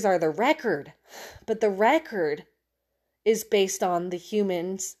scriptures are the record, but the record is based on the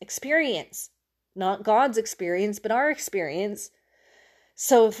human's experience, not God's experience, but our experience.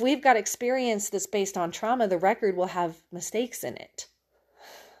 So if we've got experience that's based on trauma, the record will have mistakes in it.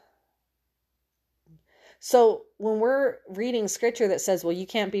 So when we're reading scripture that says, well, you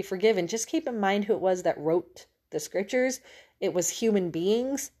can't be forgiven, just keep in mind who it was that wrote the scriptures. It was human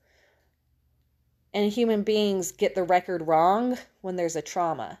beings. And human beings get the record wrong when there's a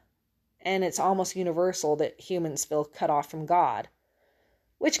trauma. And it's almost universal that humans feel cut off from God,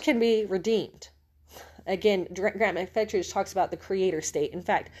 which can be redeemed. Again, Grant McFettridge talks about the creator state. In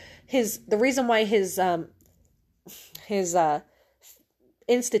fact, the reason why his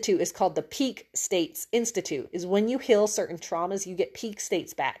institute is called the Peak States Institute is when you heal certain traumas, you get peak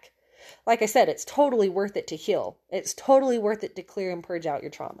states back. Like I said, it's totally worth it to heal. It's totally worth it to clear and purge out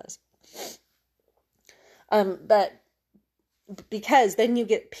your traumas. But because then you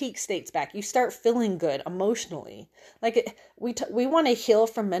get peak states back. You start feeling good emotionally. Like we want to heal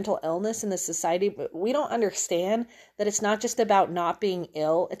from mental illness in this society, but we don't understand that it's not just about not being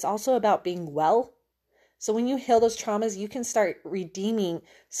ill. It's also about being well. So when you heal those traumas, you can start redeeming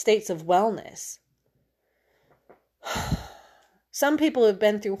states of wellness. Some people who've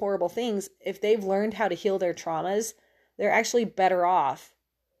been through horrible things, if they've learned how to heal their traumas, they're actually better off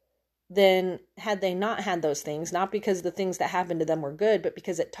than had they not had those things, not because the things that happened to them were good, but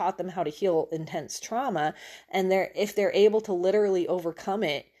because it taught them how to heal intense trauma. And if they're able to literally overcome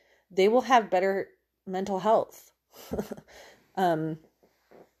it, they will have better mental health.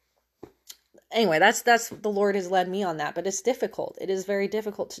 Anyway, that's the Lord has led me on that, but it's difficult. It is very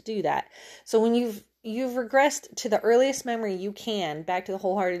difficult to do that. So when you've regressed to the earliest memory you can, back to the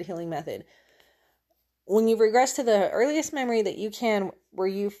wholehearted healing method, when you regress to the earliest memory that you can, where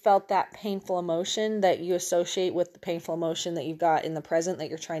you felt that painful emotion that you associate with the painful emotion that you've got in the present that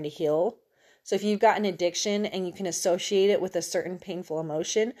you're trying to heal. So if you've got an addiction and you can associate it with a certain painful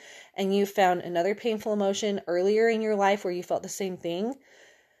emotion, and you found another painful emotion earlier in your life where you felt the same thing,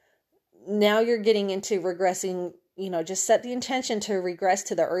 now you're getting into regressing. Just set the intention to regress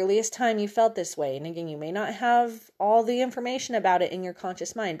to the earliest time you felt this way. And again, you may not have all the information about it in your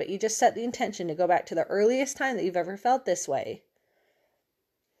conscious mind, but you just set the intention to go back to the earliest time that you've ever felt this way.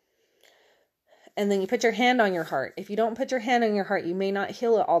 And then you put your hand on your heart. If you don't put your hand on your heart, you may not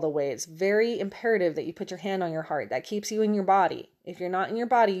heal it all the way. It's very imperative that you put your hand on your heart. That keeps you in your body. If you're not in your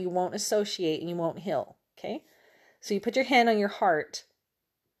body, you won't associate and you won't heal. Okay? So you put your hand on your heart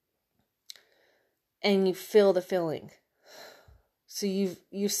and you feel the feeling. So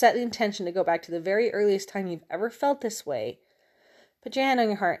you've set the intention to go back to the very earliest time you've ever felt this way. Put your hand on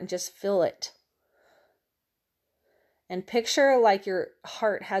your heart and just feel it. And picture like your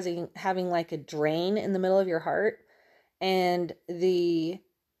heart having like a drain in the middle of your heart, and the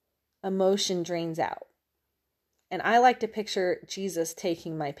emotion drains out. And I like to picture Jesus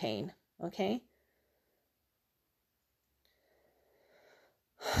taking my pain, okay?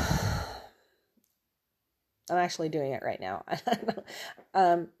 I'm actually doing it right now.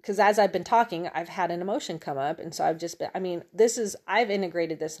 Because as I've been talking, I've had an emotion come up. And so I've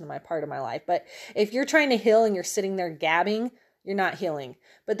integrated this into my part of my life. But if you're trying to heal and you're sitting there gabbing, you're not healing.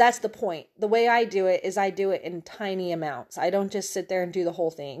 But that's the point. The way I do it is I do it in tiny amounts. I don't just sit there and do the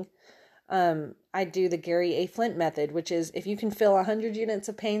whole thing. I do the Gary A. Flint method, which is if you can feel 100 units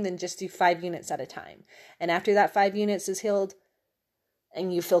of pain, then just do 5 units at a time. And after that 5 units is healed,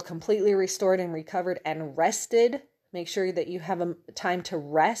 and you feel completely restored and recovered and rested, make sure that you have a time to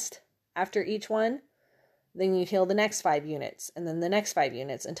rest after each one. Then you heal the next 5 units and then the next 5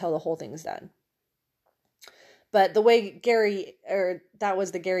 units until the whole thing's done. But the way that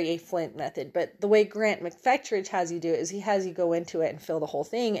was the Gary A. Flint method. But the way Grant McFettridge has you do it is he has you go into it and feel the whole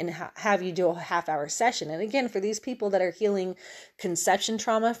thing and have you do a half-hour session. And again, for these people that are healing conception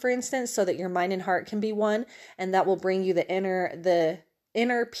trauma, for instance, so that your mind and heart can be one, and that will bring you the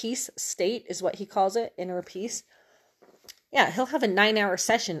inner peace state is what he calls it, inner peace. Yeah, he'll have a 9-hour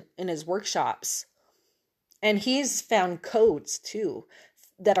session in his workshops. And he's found codes too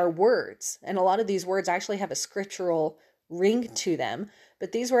that are words. And a lot of these words actually have a scriptural ring to them.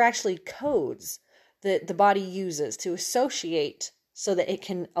 But these were actually codes that the body uses to associate so that it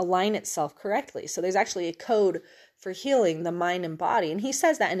can align itself correctly. So there's actually a code for healing the mind and body. And he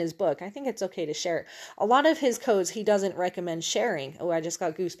says that in his book. I think it's okay to share it. A lot of his codes he doesn't recommend sharing. Oh, I just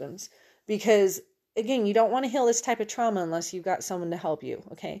got goosebumps. Because, again, you don't want to heal this type of trauma unless you've got someone to help you,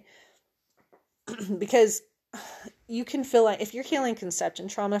 okay? Because you can feel like, if you're healing conception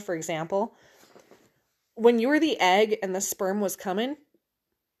trauma, for example, when you were the egg and the sperm was coming,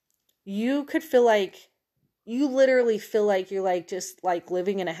 you could feel like, you literally feel like you're like just like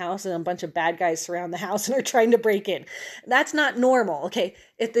living in a house and a bunch of bad guys surround the house and are trying to break in. That's not normal. Okay.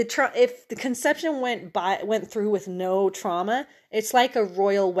 If the conception went through with no trauma, it's like a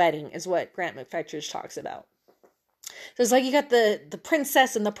royal wedding is what Grant McFetters talks about. So it's like you got the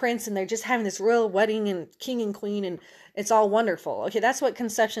princess and the prince and they're just having this royal wedding and king and queen and it's all wonderful. Okay. That's what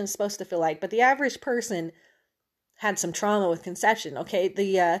conception is supposed to feel like. But the average person had some trauma with conception. Okay.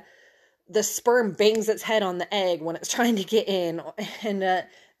 The sperm bangs its head on the egg when it's trying to get in, and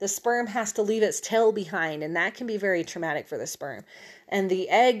the sperm has to leave its tail behind, and that can be very traumatic for the sperm. And the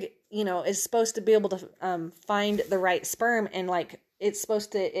egg, is supposed to be able to find the right sperm, and like it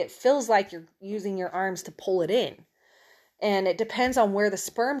feels like you're using your arms to pull it in. And it depends on where the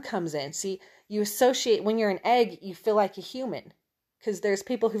sperm comes in. See, you associate, when you're an egg, you feel like a human. Because there's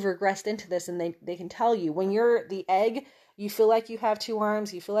people who've regressed into this, and they can tell you, when you're the egg, you feel like you have two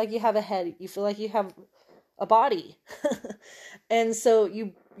arms, you feel like you have a head, you feel like you have a body. And so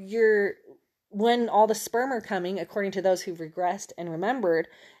when all the sperm are coming, according to those who've regressed and remembered,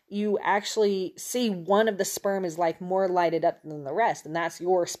 you actually see one of the sperm is like more lighted up than the rest, and that's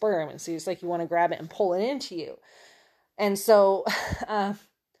your sperm. And so it's like you want to grab it and pull it into you. And so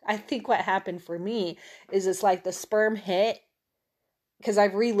I think what happened for me is it's like the sperm hit, because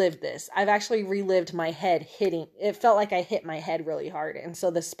I've relived this. I've actually relived my head hitting. It felt like I hit my head really hard. And so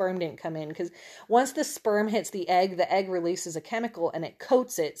the sperm didn't come in. Because once the sperm hits the egg releases a chemical and it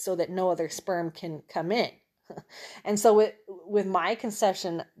coats it so that no other sperm can come in. And so with my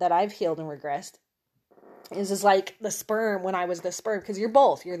conception that I've healed and regressed, is like the sperm, when I was the sperm, because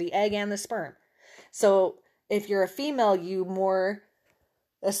you're the egg and the sperm. So if you're a female, you more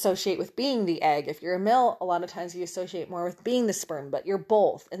associate with being the egg. If you're a male, a lot of times you associate more with being the sperm, but you're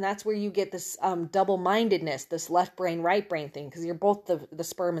both. And that's where you get this double-mindedness, this left brain, right brain thing, because you're both the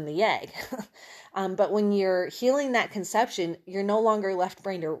sperm and the egg. But when you're healing that conception, you're no longer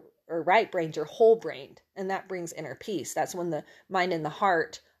left-brained or right brained, you're whole-brained. And that brings inner peace. That's when the mind and the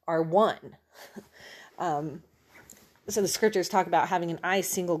heart are one. So the scriptures talk about having an eye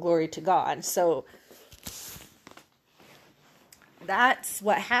single glory to God. So that's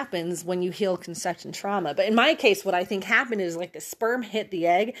what happens when you heal conception trauma. But in my case, what I think happened is like the sperm hit the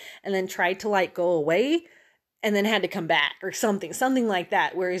egg and then tried to like go away and then had to come back or something like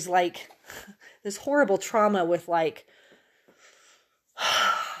that. Whereas like this horrible trauma with like,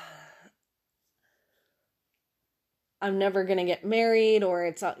 I'm never going to get married, or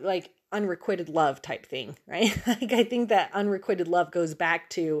it's like unrequited love type thing, right? Like I think that unrequited love goes back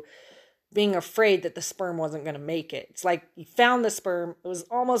to being afraid that the sperm wasn't going to make it. It's like you found the sperm, it was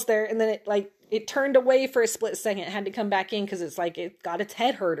almost there, and then it turned away for a split second. It had to come back in because it's like it got its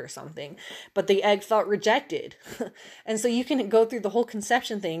head hurt or something. But the egg felt rejected. And so you can go through the whole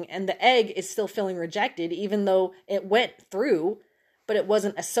conception thing, and the egg is still feeling rejected, even though it went through, but it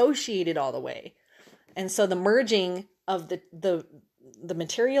wasn't associated all the way. And so the merging of the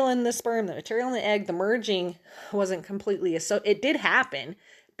material in the sperm, the material in the egg, the merging wasn't completely, it did happen,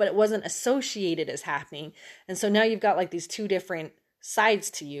 but it wasn't associated as happening. And so now you've got like these two different sides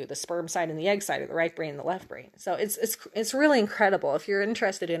to you, the sperm side and the egg side, or the right brain and the left brain. So it's really incredible. If you're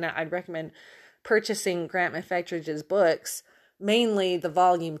interested in it, I'd recommend purchasing Grant McFettridge's books, mainly the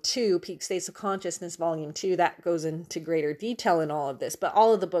volume 2, Peak States of Consciousness, volume 2, that goes into greater detail in all of this, but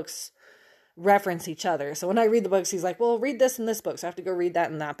all of the books reference each other. So when I read the books, he's like, well, read this in this book, so I have to go read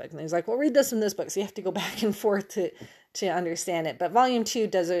that in that book. And he's like, well, read this in this book. So you have to go back and forth to understand it. But volume 2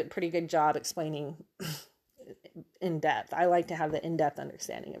 does a pretty good job explaining in depth. I like to have the in-depth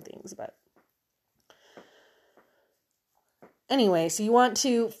understanding of things. But anyway, so you want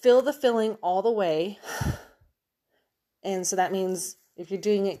to feel the feeling all the way. And so that means if you're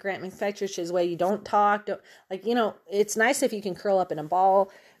doing it Grant McFettridge's way, you don't talk. It's nice if you can curl up in a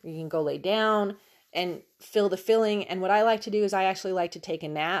ball, or you can go lay down and feel the feeling. And what I like to do is I actually like to take a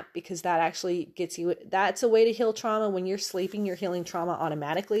nap, because that actually gets you, that's a way to heal trauma. When you're sleeping, you're healing trauma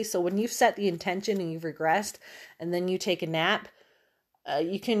automatically. So when you've set the intention and you've regressed and then you take a nap,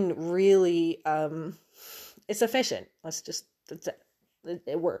 you can really, it's efficient.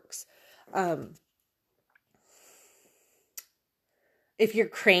 It works. If you're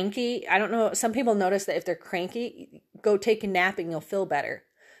cranky, I don't know, some people notice that if they're cranky, go take a nap and you'll feel better.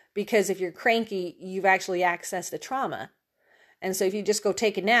 Because if you're cranky, you've actually accessed a trauma. And so if you just go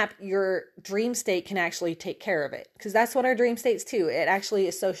take a nap, your dream state can actually take care of it. Because that's what our dream states do. It actually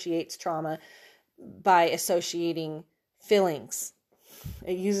associates trauma by associating feelings.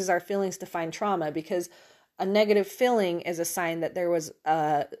 It uses our feelings to find trauma, because a negative feeling is a sign that there was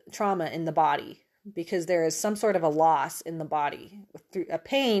trauma in the body, because there is some sort of a loss in the body. A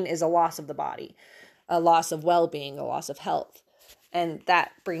pain is a loss of the body, a loss of well-being, a loss of health. And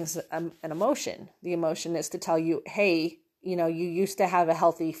that brings an emotion. The emotion is to tell you, hey, you used to have a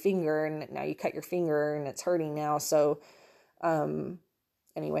healthy finger and now you cut your finger and it's hurting now. So,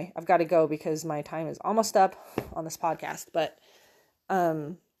 anyway, I've got to go because my time is almost up on this podcast, but,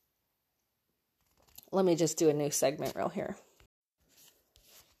 let me just do a new segment real here.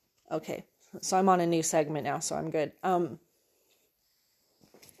 Okay. So I'm on a new segment now, so I'm good.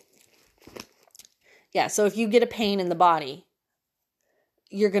 Yeah. So if you get a pain in the body,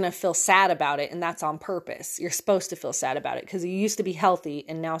 you're going to feel sad about it. And that's on purpose. You're supposed to feel sad about it because you used to be healthy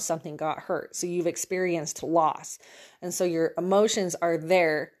and now something got hurt. So you've experienced loss. And so your emotions are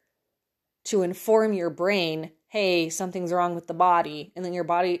there to inform your brain, hey, something's wrong with the body. And then your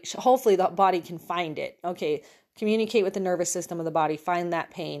body, hopefully the body can find it. Okay. Communicate with the nervous system of the body, find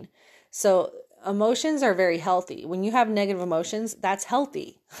that pain. So emotions are very healthy. When you have negative emotions, that's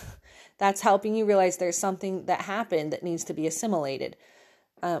healthy. That's helping you realize there's something that happened that needs to be assimilated.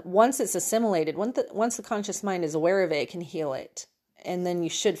 Once it's assimilated, once the conscious mind is aware of it, it can heal it. And then you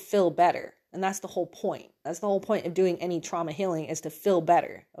should feel better. And that's the whole point. That's the whole point of doing any trauma healing, is to feel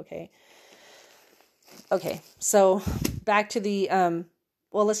better. Okay. So back to the,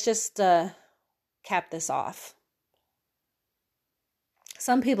 let's just cap this off.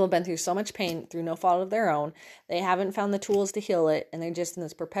 Some people have been through so much pain through no fault of their own. They haven't found the tools to heal it. And they're just in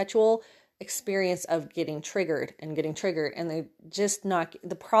this perpetual experience of getting triggered. And they're just not.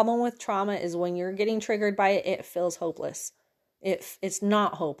 The problem with trauma is when you're getting triggered by it, it feels hopeless. It's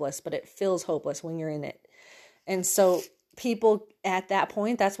not hopeless, but it feels hopeless when you're in it. And so people at that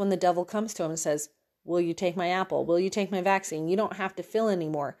point, that's when the devil comes to them and says, will you take my apple? Will you take my vaccine? You don't have to feel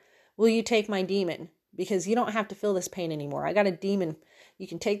anymore. Will you take my demon? Because you don't have to feel this pain anymore. I got a demon. You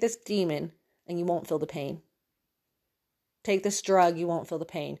can take this demon and you won't feel the pain. Take this drug, you won't feel the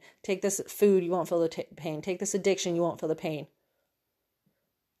pain. Take this food, you won't feel the pain. Take this addiction, you won't feel the pain.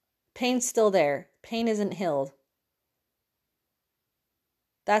 Pain's still there. Pain isn't healed.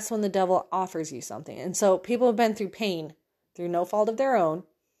 That's when the devil offers you something. And so people have been through pain through no fault of their own,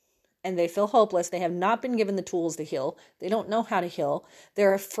 and they feel hopeless. They have not been given the tools to heal. They don't know how to heal.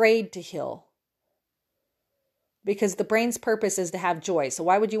 They're afraid to heal. Because the brain's purpose is to have joy. So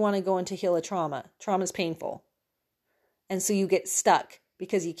why would you want to go in to heal a trauma? Trauma's painful. And so you get stuck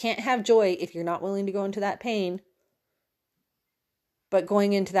because you can't have joy if you're not willing to go into that pain. But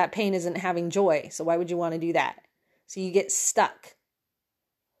going into that pain isn't having joy. So why would you want to do that? So you get stuck.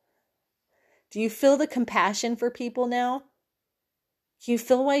 Do you feel the compassion for people now? Do you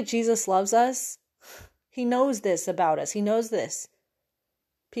feel why Jesus loves us? He knows this about us. He knows this.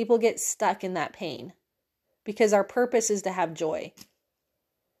 People get stuck in that pain because our purpose is to have joy.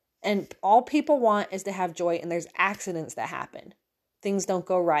 And all people want is to have joy, and there's accidents that happen. Things don't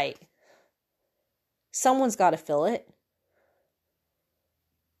go right. Someone's got to fill it.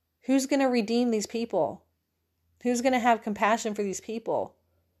 Who's going to redeem these people? Who's going to have compassion for these people?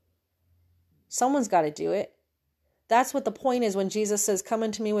 Someone's got to do it. That's what the point is when Jesus says, come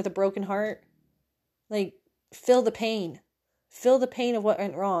unto me with a broken heart. Like, feel the pain. Feel the pain of what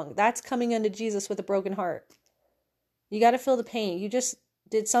went wrong. That's coming unto Jesus with a broken heart. You got to feel the pain. You just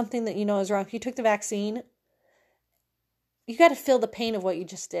did something that you know is wrong. If you took the vaccine, you got to feel the pain of what you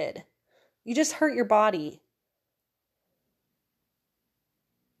just did. You just hurt your body.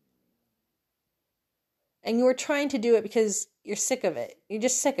 And you were trying to do it because you're sick of it. You're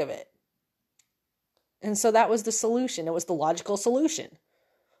just sick of it. And so that was the solution. It was the logical solution.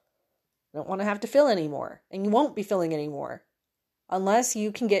 You don't want to have to feel anymore. And you won't be feeling anymore. Unless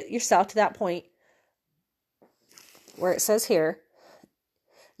you can get yourself to that point where it says here,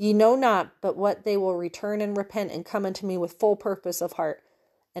 ye know not but what they will return and repent and come unto me with full purpose of heart,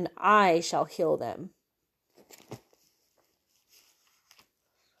 and I shall heal them.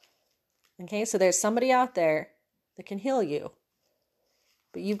 Okay, so there's somebody out there that can heal you.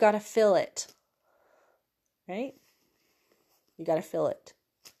 But you've got to feel it. Right? You got to feel it.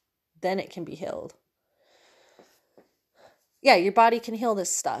 Then it can be healed. Yeah, your body can heal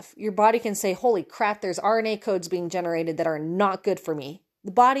this stuff. Your body can say, holy crap, there's RNA codes being generated that are not good for me.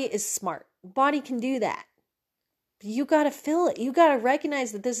 The body is smart. The body can do that. But you got to feel it. You got to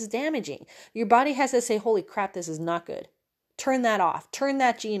recognize that this is damaging. Your body has to say, holy crap, this is not good. Turn that off. Turn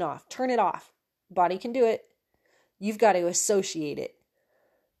that gene off. Turn it off. Body can do it. You've got to associate it.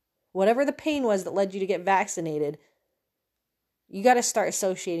 Whatever the pain was that led you to get vaccinated, you got to start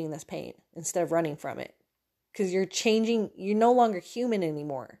associating this pain instead of running from it. Because you're no longer human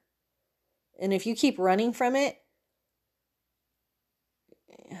anymore. And if you keep running from it,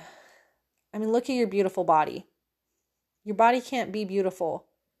 I mean, look at your beautiful body. Your body can't be beautiful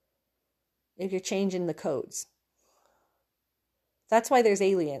if you're changing the codes. That's why there's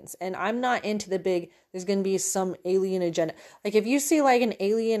aliens. And I'm not into there's going to be some alien agenda. Like if you see like an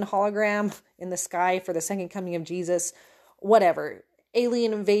alien hologram in the sky for the second coming of Jesus, whatever,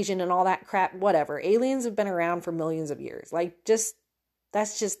 alien invasion and all that crap, whatever. Aliens have been around for millions of years.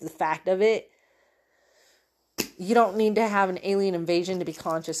 That's just the fact of it. You don't need to have an alien invasion to be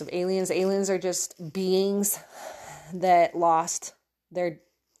conscious of aliens. Aliens are just beings that lost their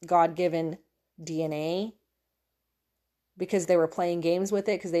God-given DNA because they were playing games with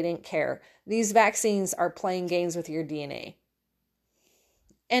it because they didn't care. These vaccines are playing games with your DNA.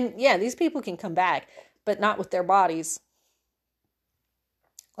 And yeah, these people can come back, but not with their bodies.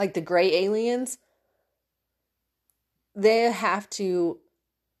 Like the gray aliens, they have to,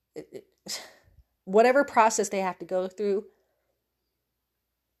 whatever process they have to go through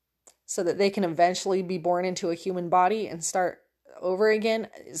so that they can eventually be born into a human body and start over again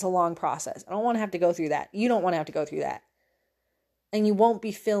is a long process. I don't want to have to go through that. You don't want to have to go through that. And you won't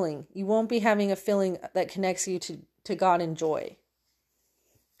be having a feeling that connects you to God and joy.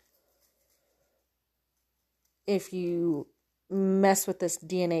 If you mess with this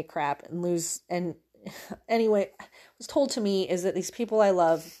DNA crap and lose, and anyway, what's told to me is that these people I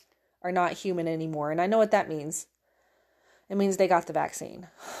love are not human anymore. And I know what that means. It means they got the vaccine.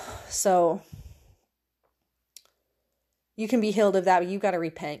 So you can be healed of that, but you've got to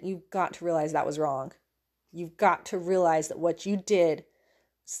repent. You've got to realize that was wrong. You've got to realize that what you did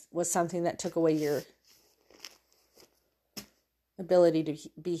was something that took away your ability to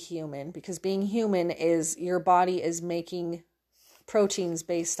be human. Because being human is your body is making proteins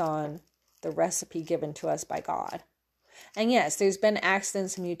based on the recipe given to us by God. And yes, there's been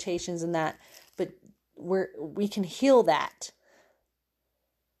accidents and mutations in that, but we can heal that.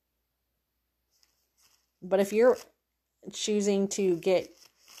 But if you're choosing to get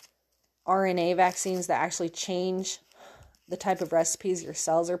RNA vaccines that actually change the type of recipes your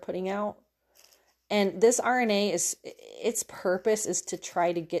cells are putting out, and this RNA its purpose is to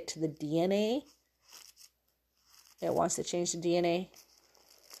try to get to the DNA. It wants to change the DNA.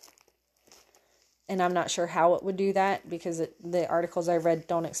 And I'm not sure how it would do that because the articles I read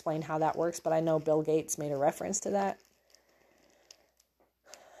don't explain how that works, but I know Bill Gates made a reference to that.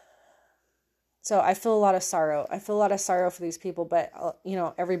 So I feel a lot of sorrow. I feel a lot of sorrow for these people, but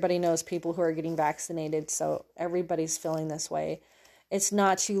everybody knows people who are getting vaccinated, so everybody's feeling this way. It's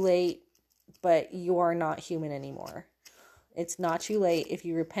not too late, but you are not human anymore. It's not too late if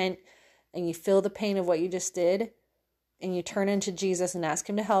you repent and you feel the pain of what you just did and you turn into Jesus and ask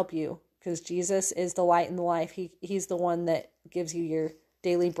him to help you, because Jesus is the light and the life. He's the one that gives you your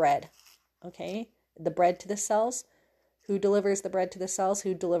daily bread. Okay? The bread to the cells. Who delivers the bread to the cells?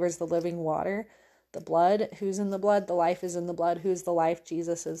 Who delivers the living water? The blood. Who's in the blood? The life is in the blood. Who's the life?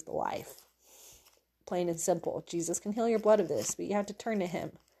 Jesus is the life. Plain and simple. Jesus can heal your blood of this, but you have to turn to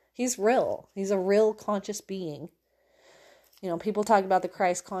him. He's real. He's a real conscious being. People talk about the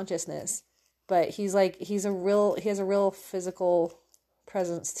Christ consciousness, but he has a real physical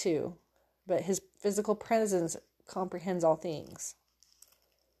presence too. But his physical presence comprehends all things.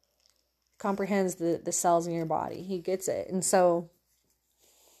 Comprehends the cells in your body. He gets it. And so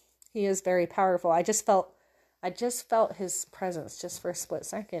he is very powerful. I just felt his presence just for a split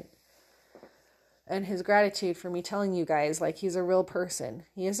second. And his gratitude for me telling you guys, like, he's a real person.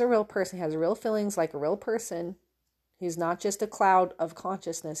 He is a real person. He has real feelings like a real person. He's not just a cloud of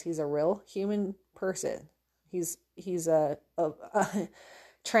consciousness. He's a real human person. He's a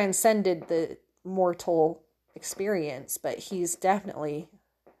transcended the mortal experience, but he's definitely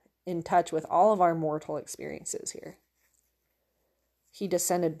in touch with all of our mortal experiences here. He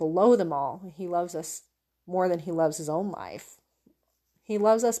descended below them all. He loves us more than he loves his own life. He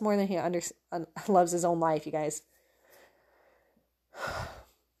loves us more than he loves his own life, you guys.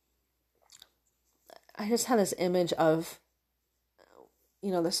 I just had this image of,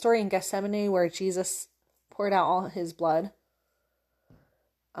 the story in Gethsemane where Jesus poured out all his blood.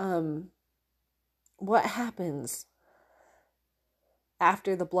 What happens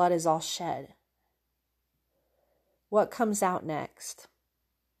after the blood is all shed? What comes out next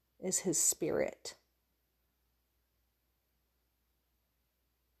is his spirit.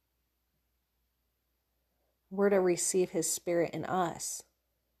 We're to receive his spirit in us.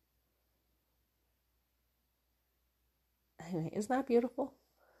 Anyway, isn't that beautiful?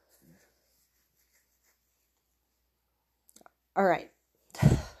 All right.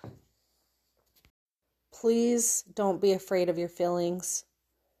 Please don't be afraid of your feelings.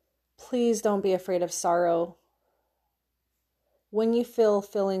 Please don't be afraid of sorrow. When you feel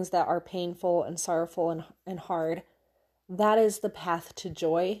feelings that are painful and sorrowful and hard, that is the path to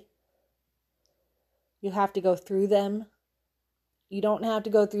joy. You have to go through them. You don't have to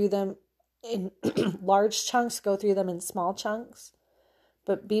go through them in large chunks, go through them in small chunks,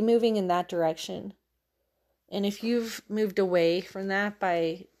 but be moving in that direction. And if you've moved away from that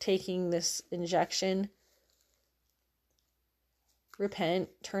by taking this injection, repent,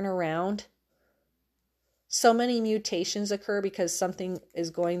 turn around. So many mutations occur because something is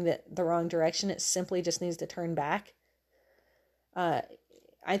going the wrong direction. It simply just needs to turn back.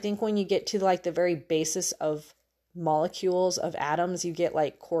 I think when you get to like the very basis of molecules of atoms, you get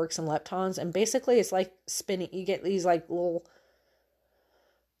like quarks and leptons, and basically it's like spinning. You get these like little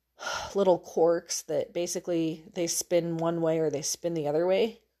quarks that basically they spin one way or they spin the other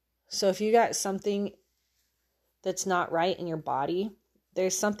way. So if you got something that's not right in your body,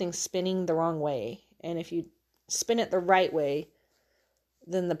 there's something spinning the wrong way. And if you spin it the right way,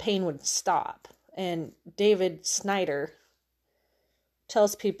 then the pain would stop. And David Snyder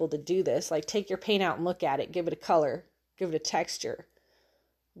tells people to do this. Like, take your paint out and look at it. Give it a color. Give it a texture.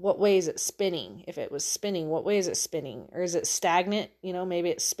 What way is it spinning? If it was spinning, what way is it spinning? Or is it stagnant? Maybe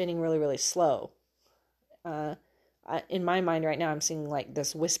it's spinning really, really slow. In my mind right now, I'm seeing like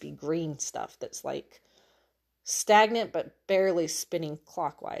this wispy green stuff that's like stagnant but barely spinning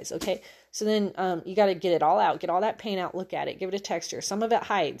clockwise. Okay, so then you got to get it all out, get all that paint out, look at it, give it a texture. Some of it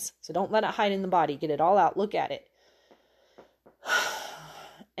hides, so don't let it hide in the body. Get it all out, look at it,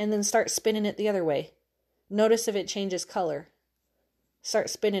 and then start spinning it the other way. Notice if it changes color.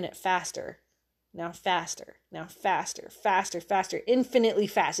 Start spinning it faster. Now faster, faster, infinitely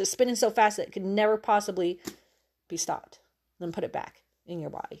fast. It's spinning so fast that it could never possibly be stopped. Then put it back in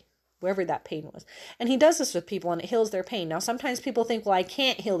your body, wherever that pain was. And he does this with people and it heals their pain. Now, sometimes people think, well, I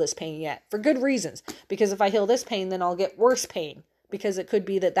can't heal this pain yet, for good reasons. Because if I heal this pain, then I'll get worse pain. Because it could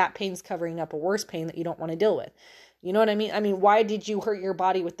be that pain's covering up a worse pain that you don't want to deal with. You know what I mean? I mean, why did you hurt your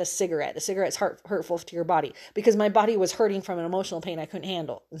body with the cigarette? The cigarette's hurtful to your body. Because my body was hurting from an emotional pain I couldn't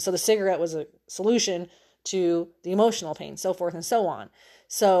handle. And so the cigarette was a solution to the emotional pain, so forth and so on.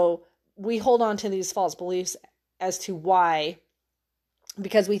 So we hold on to these false beliefs as to why.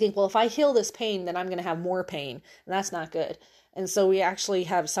 Because we think, well, if I heal this pain, then I'm going to have more pain. And that's not good. And so we actually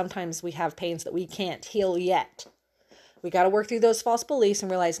sometimes we have pains that we can't heal yet. We got to work through those false beliefs and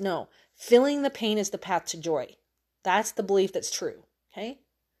realize, no, feeling the pain is the path to joy. That's the belief that's true. Okay?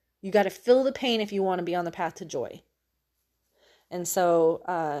 You got to feel the pain if you want to be on the path to joy. And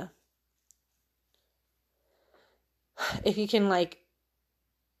so, if you can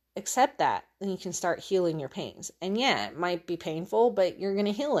accept that, then you can start healing your pains. And yeah, it might be painful, but you're going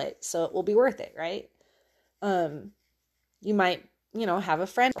to heal it. So it will be worth it, right? You might, have a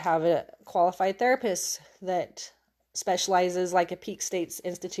friend, have a qualified therapist that specializes like a Peak States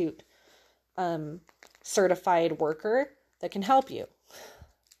Institute certified worker that can help you.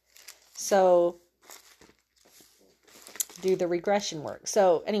 So do the regression work.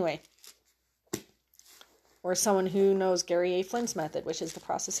 So anyway, or someone who knows Gary A. Flynn's method, which is the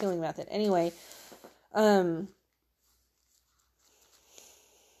process healing method. Anyway, I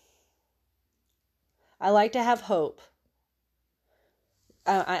like to have hope.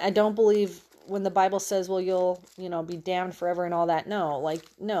 I don't believe when the Bible says, well, you'll, be damned forever and all that.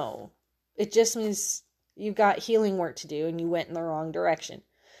 No. It just means you've got healing work to do and you went in the wrong direction.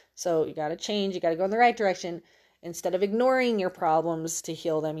 So you got to change. You got to go in the right direction. Instead of ignoring your problems to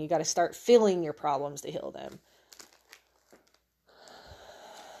heal them, you got to start feeling your problems to heal them.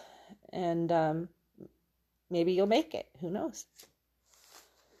 And maybe you'll make it. Who knows?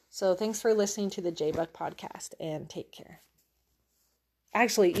 So thanks for listening to the J-Buck podcast and take care.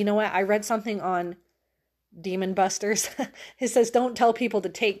 Actually, you know what? I read something on Demon Busters. It says, don't tell people to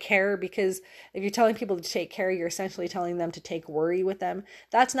take care, because if you're telling people to take care, you're essentially telling them to take worry with them.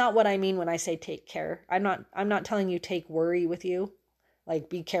 That's not what I mean when I say take care. I'm not telling you take worry with you. Like,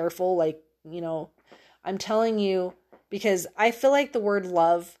 be careful. I'm telling you, because I feel like the word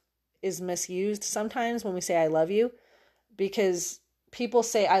love is misused sometimes when we say I love you, because people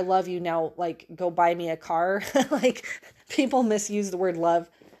say I love you now, go buy me a car. People misuse the word love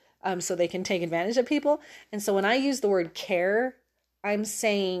so they can take advantage of people. And so when I use the word care, I'm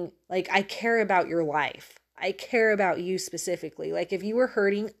saying, I care about your life. I care about you specifically. Like if you were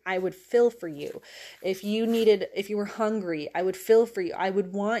hurting, I would feel for you. If you were hungry, I would feel for you. I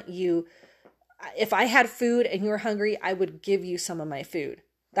would want you. If I had food and you were hungry, I would give you some of my food.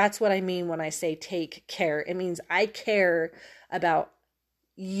 That's what I mean when I say take care. It means I care about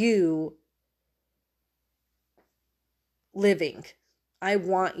you living. I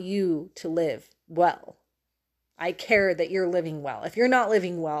want you to live well. I care that you're living well. If you're not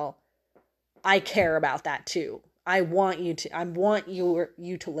living well, I care about that too. I want you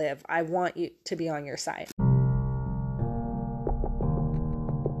to live. I want you to be on your side.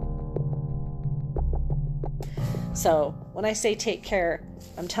 So when I say take care,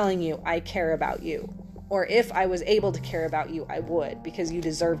 I'm telling you I care about you. Or if I was able to care about you, I would, because you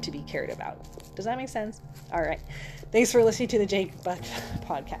deserve to be cared about. Does that make sense? All right. Thanks for listening to the Jake Buck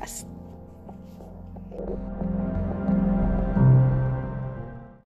podcast.